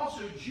Israel, but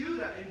also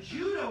Judah. And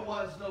Judah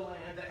was the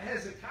land that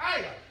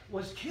Hezekiah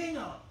was king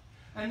of.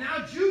 And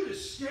now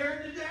Judah's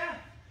scared to death.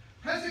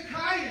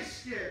 Hezekiah's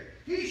scared.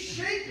 He's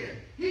shaken.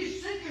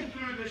 He's thinking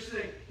through this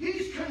thing.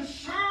 He's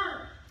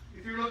concerned.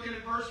 If you're looking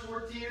at verse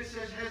 14, it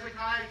says,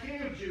 Hezekiah,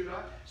 king of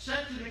Judah,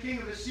 sent to the king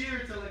of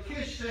Assyria to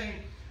Lachish, saying,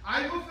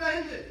 I'm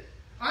offended.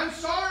 I'm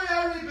sorry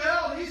I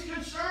rebelled. He's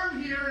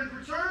concerned here, and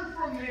return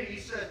from me. He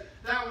said,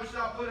 that which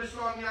thou puttest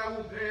on me I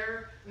will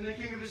bear. And the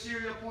king of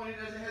Assyria appointed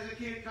as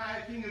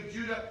Hezekiah, king of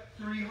Judah,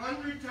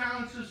 300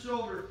 talents of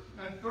silver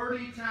and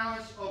 30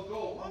 talents of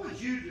gold. What would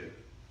you do?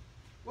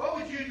 What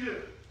would you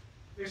do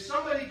if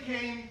somebody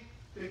came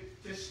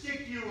to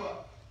stick you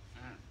up?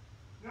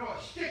 You know what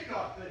a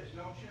stick-up is,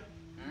 don't you?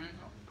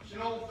 It's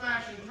an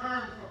old-fashioned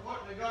term for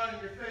putting a gun in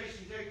your face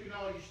and taking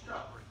all your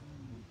stuff.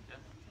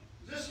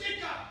 It's a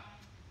stick-up.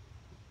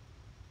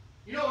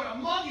 You know what a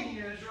mugging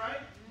is,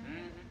 right?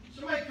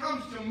 Somebody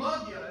comes to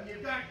mug you and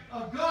you've got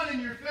a gun in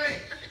your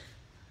face.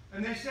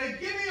 And they say,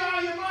 give me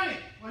all your money.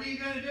 What are you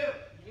going to do?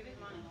 Give it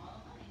money.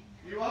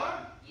 You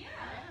are? Yeah.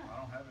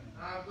 I don't have any.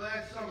 I'm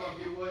glad some of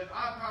you would.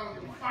 I'll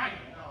probably fight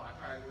it. No, I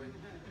probably wouldn't.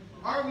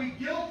 Are we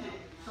guilty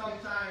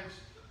sometimes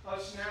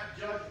of snap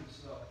judgments,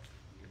 though?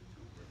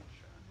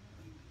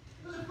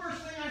 What's the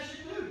first thing I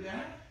should do,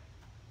 Dad?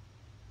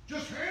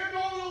 Just hand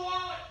over the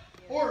wallet.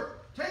 Or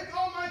take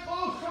all my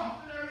clothes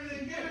off and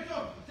everything, give it to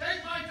him.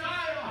 Take my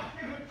tie off.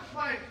 Give it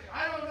my,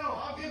 I don't know.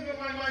 I'll give him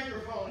my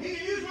microphone. He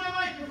can use my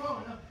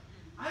microphone.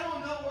 I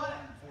don't know what.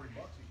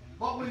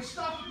 But when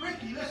stuff,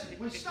 Ricky, listen,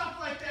 when stuff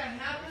like that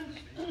happens,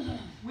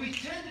 we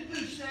tend to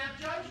do snap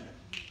judgment.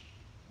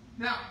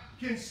 Now,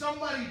 can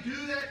somebody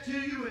do that to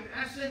you in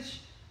essence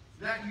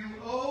that you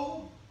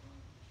owe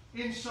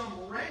in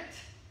some rent?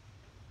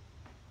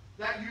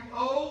 That you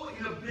owe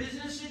in a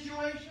business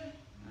situation?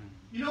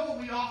 You know what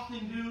we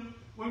often do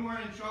when we're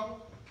in trouble?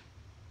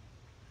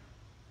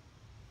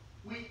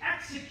 We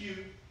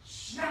execute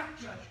snap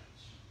judgments.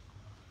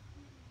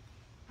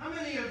 How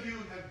many of you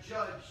have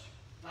judged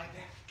like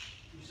that?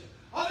 You say,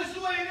 oh, this is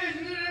the way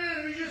it is.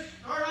 And we just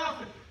start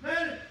off and,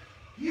 man,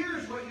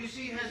 here's what you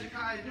see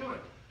Hezekiah doing.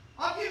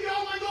 I'll give you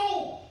all my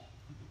gold.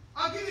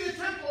 I'll give you the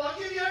temple. I'll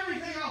give you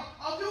everything.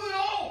 I'll do it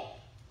all.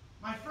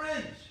 My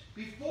friends,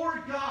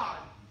 before God,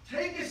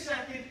 take a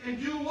second and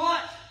do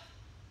what?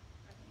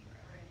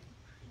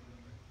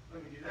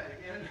 Let me do that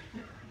again.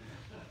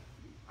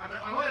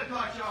 I want to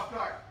catch you off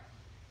guard.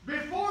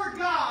 Before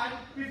God,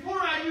 before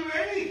I do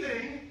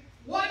anything,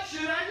 what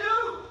should I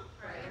do?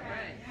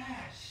 Right.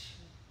 Yes.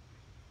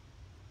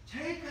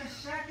 Take a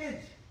second.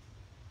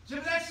 So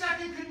that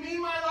second could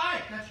mean my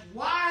life. That's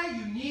why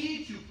you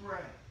need to pray.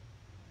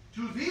 To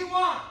to the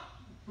one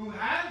who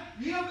had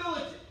the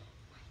ability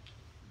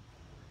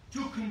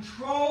to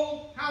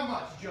control how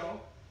much, Joe?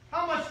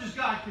 How much does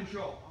God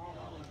control?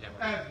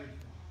 Everything.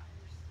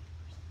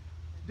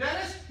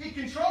 Dennis, He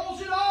controls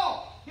it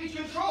all. He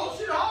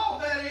controls it all,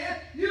 Betty Ann.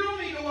 You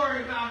don't need to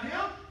worry about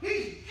Him.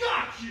 He's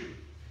got you.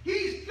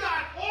 He's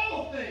got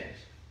all things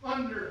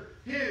under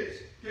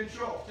His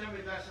control. Tell me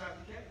if that's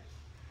not the case.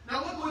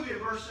 Now look with me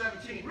at verse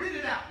 17. Read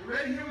it out. You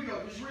ready? Here we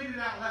go. Just read it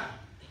out loud.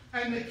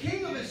 And the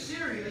king of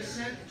Assyria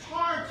sent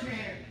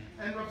Tartan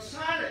and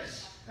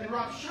Rabsaris and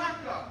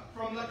Rabshakeh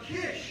from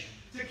Lachish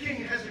to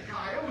King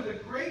Hezekiah with a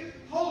great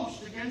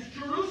host against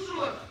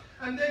Jerusalem.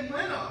 And they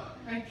went up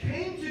and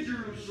came to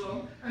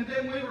Jerusalem, and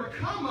then when they were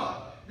come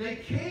up, they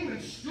came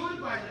and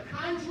stood by the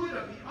conduit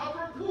of the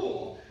upper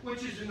pool,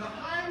 which is in the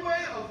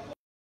highway of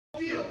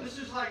field. This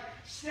is like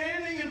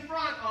standing in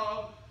front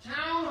of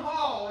Town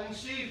Hall in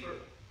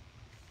Seaford.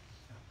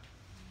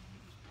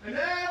 And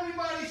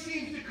everybody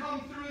seems to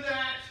come through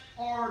that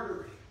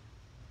artery.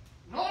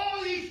 And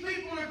all these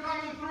people are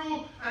coming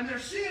through, and they're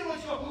seeing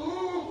what's going on.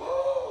 Ooh,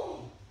 ooh.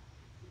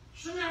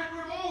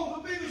 Sennacherib,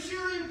 oh, the big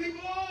Assyrian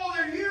people, oh,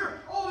 they're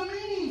here. Oh, the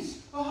meanies,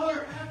 oh,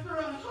 they're after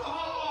us.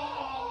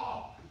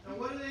 Oh. And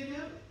what do?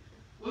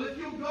 Well, if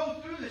you'll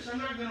go through this, I'm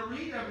not going to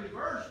read every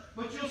verse,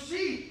 but you'll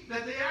see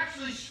that they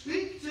actually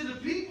speak to the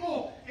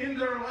people in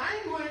their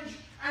language,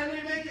 and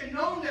they make it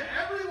known to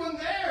everyone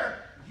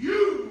there,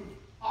 you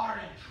are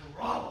in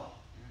trouble.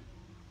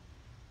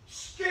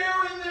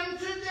 Scaring them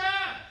to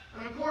death.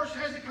 And of course,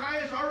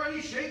 Hezekiah is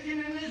already shaking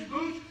in his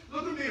boots.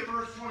 Look at me at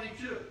verse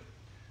 22.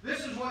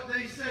 This is what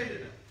they say to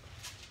them.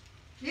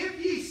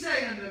 If ye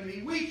say unto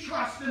me, we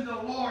trust in the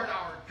Lord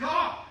our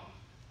God,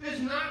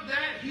 is not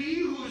that he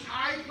whose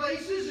high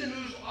places and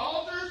whose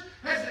altars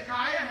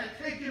Hezekiah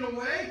hath taken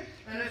away,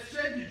 and hath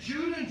said to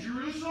Judah and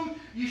Jerusalem,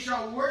 ye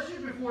shall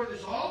worship before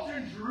this altar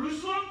in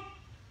Jerusalem?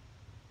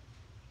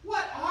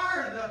 What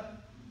are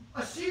the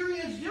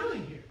Assyrians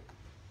doing here?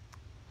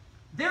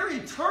 They're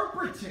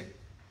interpreting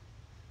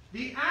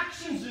the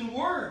actions and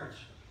words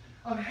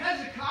of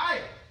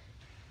Hezekiah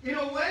in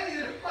a way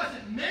that it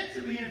wasn't meant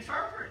to be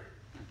interpreted.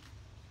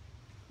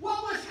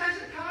 What was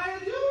Hezekiah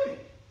doing?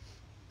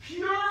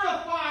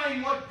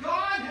 Purifying what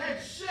God had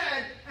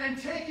said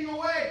and taking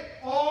away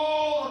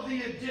all of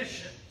the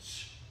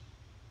additions.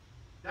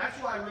 That's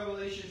why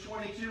Revelation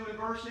 22 and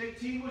verse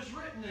 18 was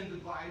written in the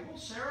Bible.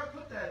 Sarah,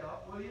 put that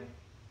up, will you?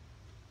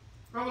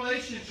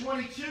 Revelation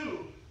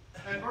 22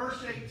 and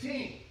verse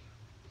 18.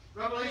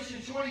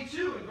 Revelation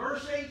 22 and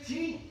verse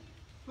 18.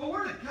 The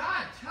Word of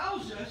God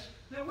tells us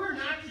that we're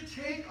not to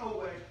take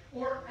away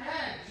or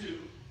add to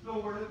the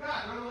Word of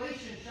God.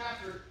 Revelation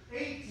chapter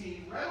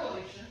 18,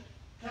 Revelation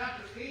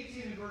chapter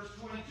 18 and verse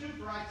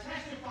 22, for I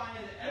testify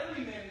unto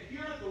every man that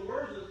heareth the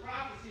words of the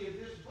prophecy of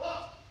this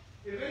book.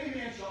 If any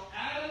man shall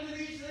add unto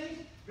these things,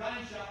 God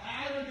shall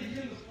add unto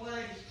him the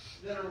plagues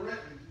that are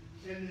written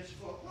in this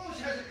book. What was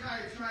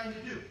Hezekiah trying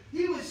to do?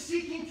 He was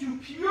seeking to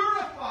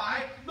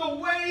purify the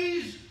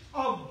ways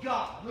of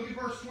God. Look at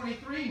verse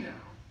 23 now.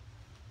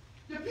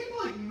 Do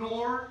people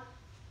ignore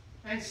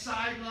and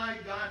sideline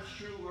God's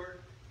true word?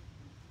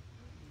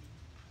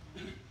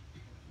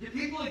 Do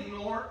people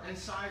ignore and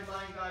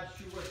sideline God's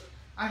true word?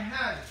 I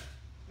had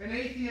an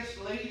atheist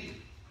lady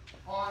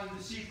on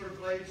the Seaford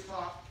Blades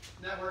Talk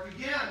Network.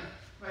 Again,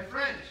 my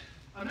friends,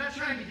 I'm not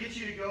trying to get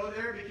you to go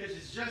there because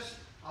it's just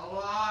a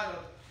lot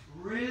of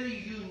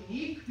really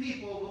unique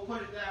people, we'll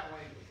put it that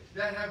way,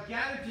 that have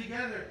gathered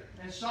together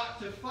and sought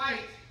to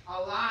fight a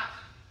lot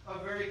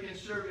of very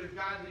conservative,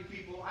 godly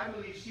people. I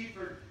believe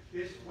Seaford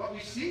is, what we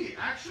see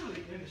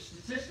actually in the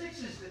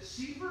statistics is that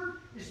Seaford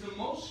is the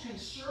most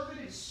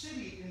conservative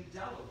city in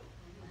Delaware.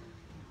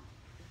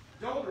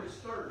 Dover is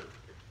third.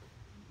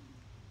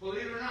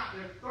 Believe it or not,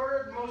 they're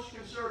third most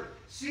conservative.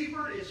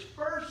 Seaford is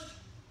first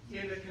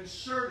in the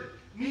conservative.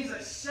 It means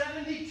that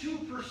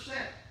 72%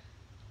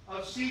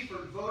 of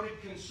Seaford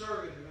voted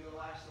conservative in the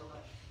last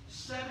election.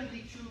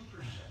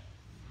 72%.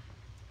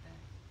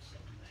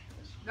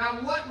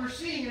 Now, what we're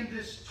seeing in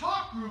this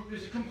talk group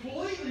is a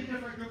completely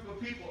different group of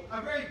people.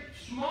 A very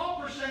small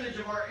percentage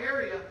of our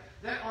area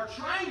that are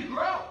trying to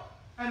grow.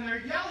 And they're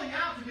yelling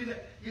out to me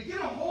that you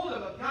get a hold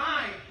of a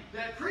guy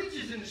that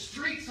preaches in the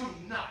street, some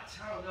nut,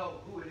 I don't know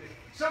who it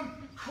is,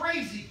 some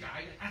crazy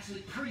guy that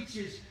actually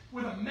preaches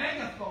with a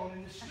megaphone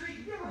in the street.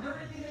 You ever heard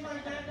anything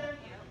like that?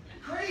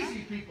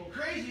 Crazy people,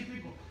 crazy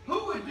people.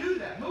 Who would do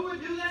that? Who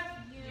would do that?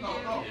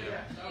 Oh,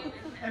 yeah.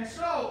 And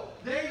so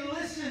they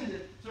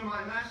listened to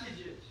my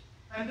messages.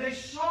 And they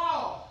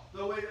saw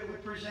the way that we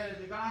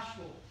presented the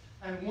gospel.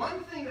 And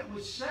one thing that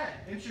was said,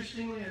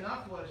 interestingly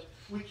enough, was,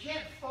 we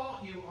can't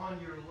fault you on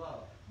your love.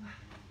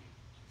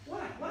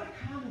 What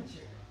a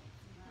commentary.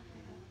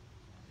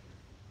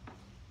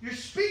 You're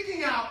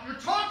speaking out. You're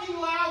talking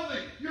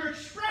loudly. You're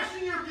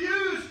expressing your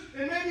views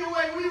in maybe a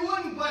way we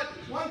wouldn't. But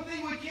one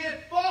thing we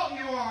can't fault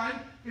you on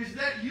is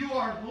that you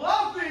are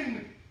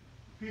loving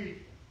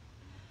people.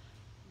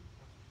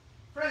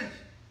 Friends,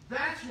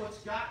 that's what's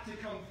got to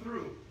come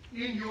through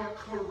in your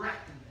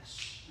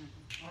correctness.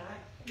 All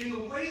right? in the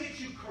way that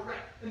you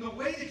correct, in the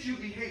way that you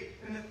behave,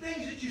 in the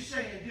things that you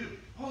say and do.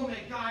 Oh,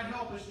 may God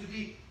help us to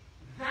be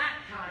that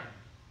kind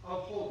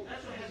of holy.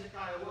 That's what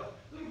Hezekiah was.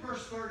 Look at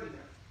verse 30 now.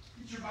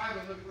 Get your Bible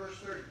and look at verse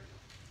 30.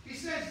 He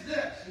says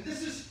this, and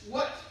this is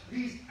what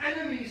these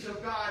enemies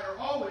of God are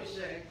always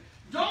saying.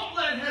 Don't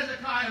let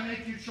Hezekiah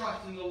make you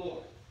trust in the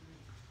Lord,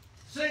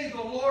 saying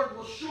the Lord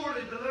will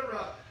surely deliver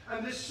us,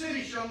 and this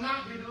city shall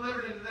not be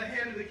delivered into the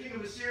hand of the king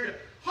of Assyria.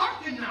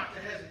 Hearken not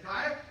to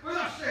Hezekiah, for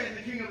thus saith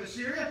the king of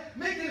Assyria,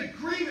 make an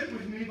agreement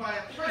with me by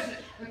a present,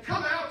 and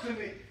come out to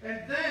me,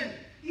 and then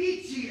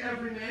eat ye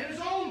every man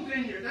his own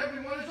vineyard,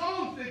 every one his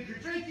own fig tree,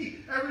 drink ye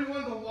every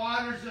one the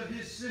waters of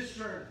his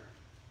cistern.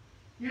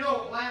 You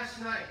know,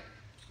 last night,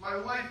 my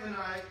wife and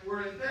I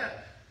were in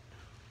bed,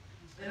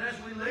 and as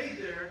we laid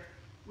there,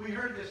 we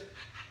heard this.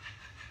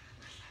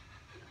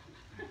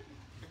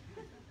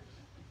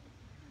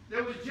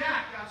 There was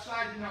Jack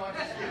outside. No, I'm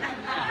just kidding.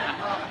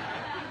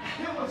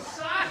 It was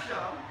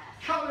Sasha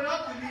coming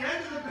up to the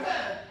end of the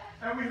bed,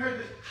 and we heard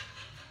this.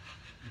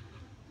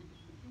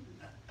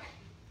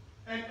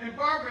 And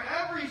Barbara,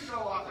 every so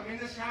often, I mean,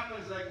 this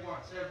happens like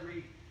once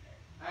every,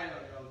 I don't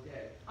know,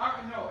 day.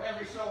 No,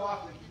 every so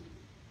often,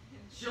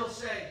 she'll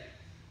say,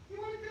 "You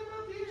want to come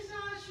up here,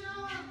 Sasha?"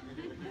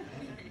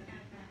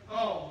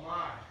 Oh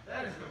my,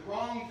 that is the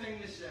wrong thing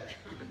to say.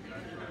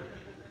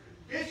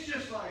 It's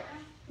just like,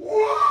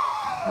 whoa!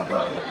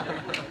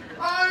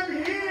 I'm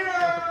here!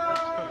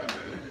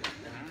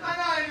 And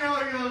I know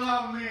you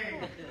love me.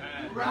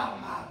 Rub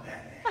my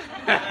belly.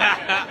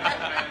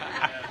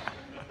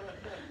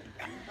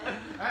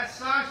 That's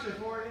Sasha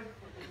for you.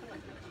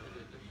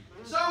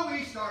 So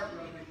we start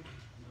rubbing.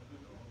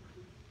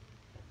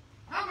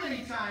 How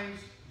many times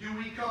do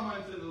we come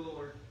unto the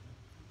Lord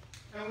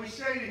and we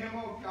say to him,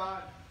 "Oh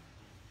God,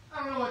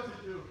 I don't know what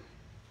to do.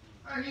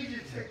 I need you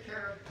to take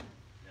care of me.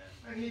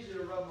 I need you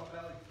to rub my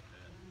belly.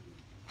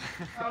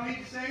 I don't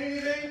need to say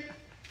anything.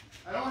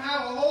 I don't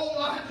have a whole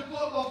lot to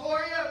put before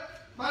you,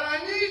 but I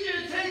need you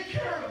to take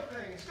care of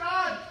things.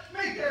 God,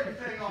 make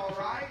everything all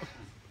right."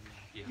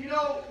 You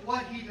know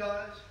what he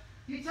does?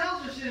 He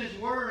tells us in his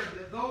word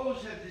that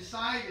those have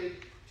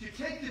decided to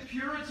take the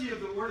purity of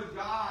the word of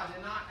God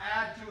and not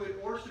add to it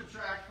or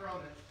subtract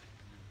from it.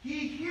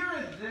 He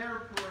heareth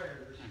their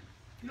prayers.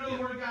 You know,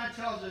 the word of God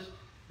tells us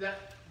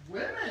that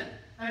women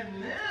and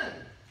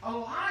men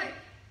alike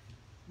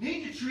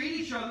need to treat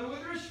each other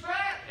with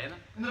respect. Amen.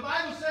 And the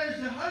Bible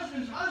says that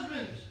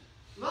husbands,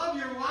 love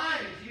your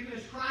wives, even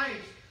as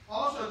Christ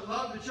also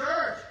loved the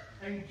church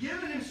and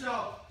given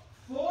himself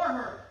for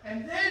her.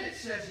 And then it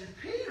says in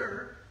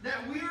Peter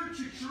that we are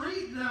to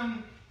treat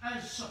them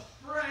as a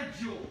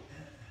fragile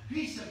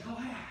piece of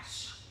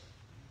glass.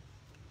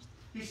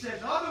 He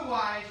says,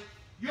 otherwise,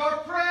 your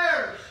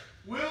prayers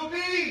will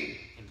be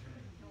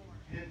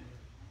hindered.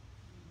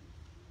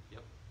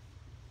 Yep.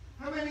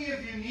 How many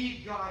of you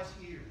need God's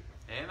ear?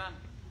 Amen.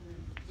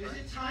 Is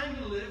it time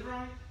to live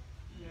right?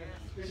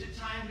 Yes. Is it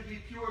time to be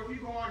pure? If you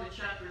go on to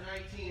chapter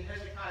 19,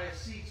 Hezekiah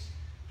seeks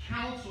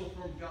counsel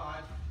from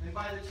God. And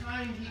by the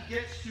time he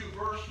gets to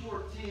verse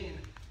 14,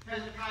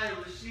 Hezekiah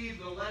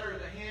received the letter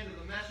at the hand of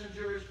the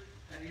messengers,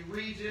 and he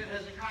reads it.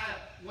 Hezekiah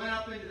went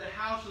up into the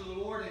house of the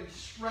Lord and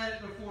spread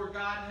it before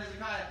God. And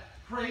Hezekiah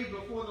prayed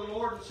before the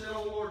Lord and said,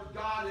 "O Lord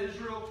God,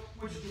 Israel,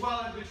 which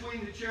dwelleth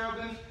between the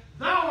cherubims,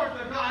 thou art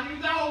the God,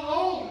 even thou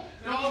alone,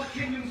 in all the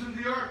kingdoms of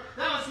the earth.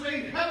 Thou hast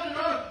made heaven and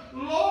earth.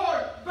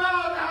 Lord,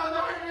 bow down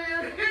thine ear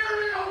and hear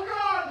me, O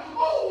God.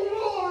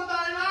 O Lord,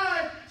 thine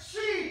eyes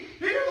see,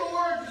 hear the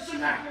words of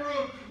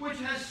Sennacherib, which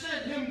has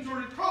sent him to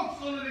reproach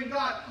the living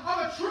God.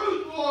 Of a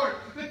truth, Lord,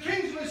 the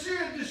kings of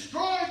Assyria have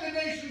destroyed the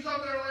nations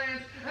of their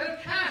lands and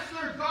have cast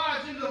their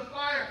gods into the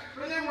fire.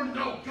 For they were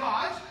no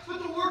gods,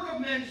 but the work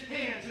of men's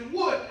hands, and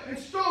wood and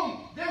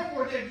stone.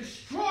 Therefore they have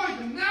destroyed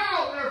them.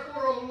 Now,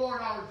 therefore, O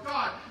Lord our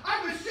God,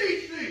 I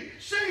beseech thee,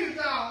 save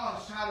thou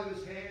us out of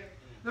his hand,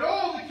 that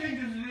all the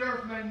kingdoms of the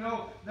earth may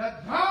know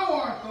that thou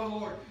art the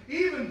Lord,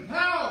 even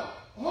thou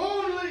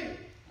only."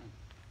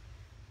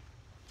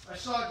 I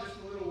saw just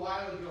a little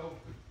while ago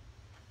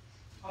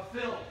a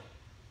film.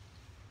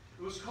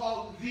 It was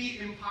called The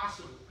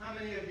Impossible. How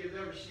many of you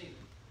have ever seen it?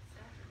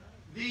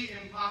 The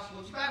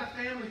Impossible. It's about a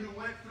family who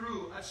went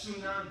through a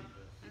tsunami.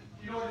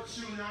 You know what a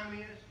tsunami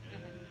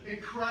is?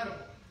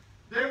 Incredible.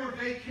 They were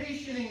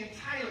vacationing in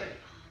Thailand,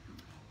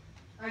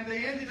 and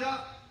they ended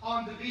up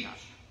on the beach.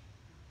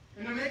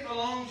 And to make a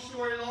long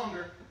story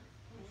longer,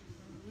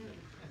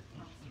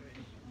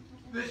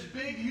 this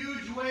big,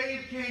 huge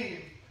wave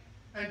came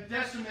and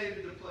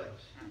decimated the place.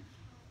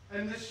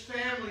 And this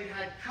family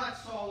had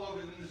cuts all over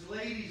them. This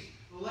lady's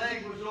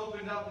leg was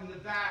opened up in the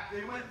back.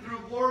 They went through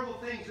horrible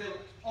things. They were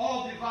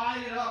all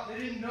divided up. They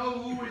didn't know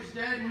who was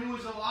dead and who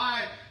was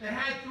alive. They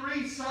had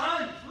 3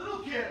 sons, little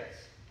kids.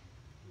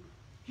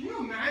 Can you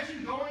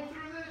imagine going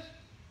through this?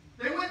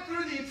 They went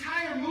through the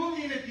entire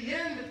movie, and at the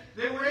end,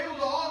 they were able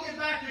to all get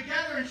back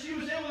together, and she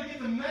was able to get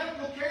the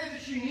medical care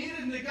that she needed,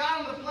 and they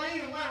got on the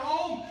plane and went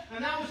home,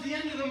 and that was the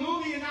end of the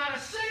movie, and not a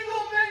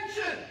single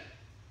mention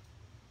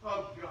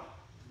of God.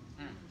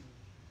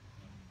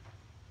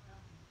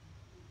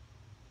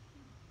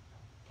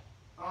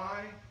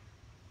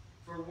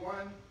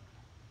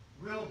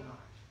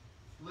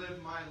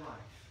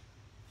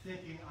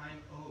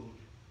 I'm owed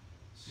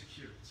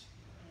security.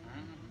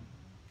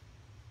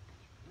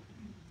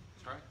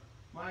 That's right.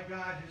 My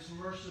God has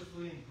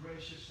mercifully and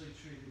graciously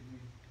treated me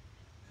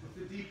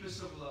with the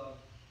deepest of love,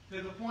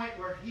 to the point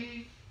where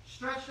he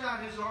stretched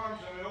out his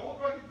arms on an old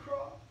rugged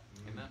cross.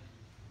 Amen.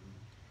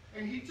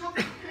 And he took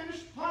the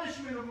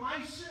punishment of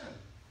my sin.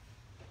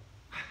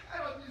 I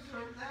don't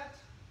deserve that.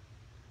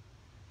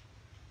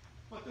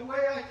 But the way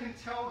I can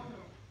tell him,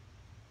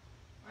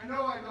 I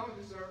know I don't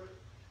deserve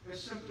it,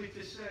 is simply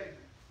to say,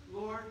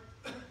 Lord,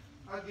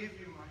 I'll give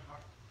you my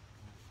heart.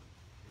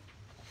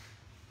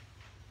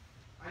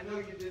 I know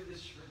you did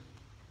this for me.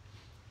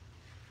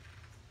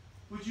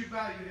 Would you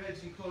bow your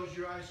heads and close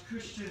your eyes?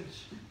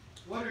 Christians,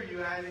 what are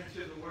you adding to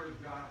the Word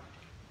of God?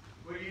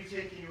 What are you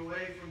taking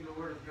away from the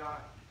Word of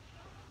God?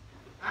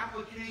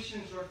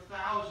 Applications are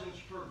thousands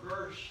per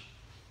verse,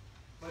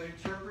 but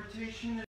interpretation is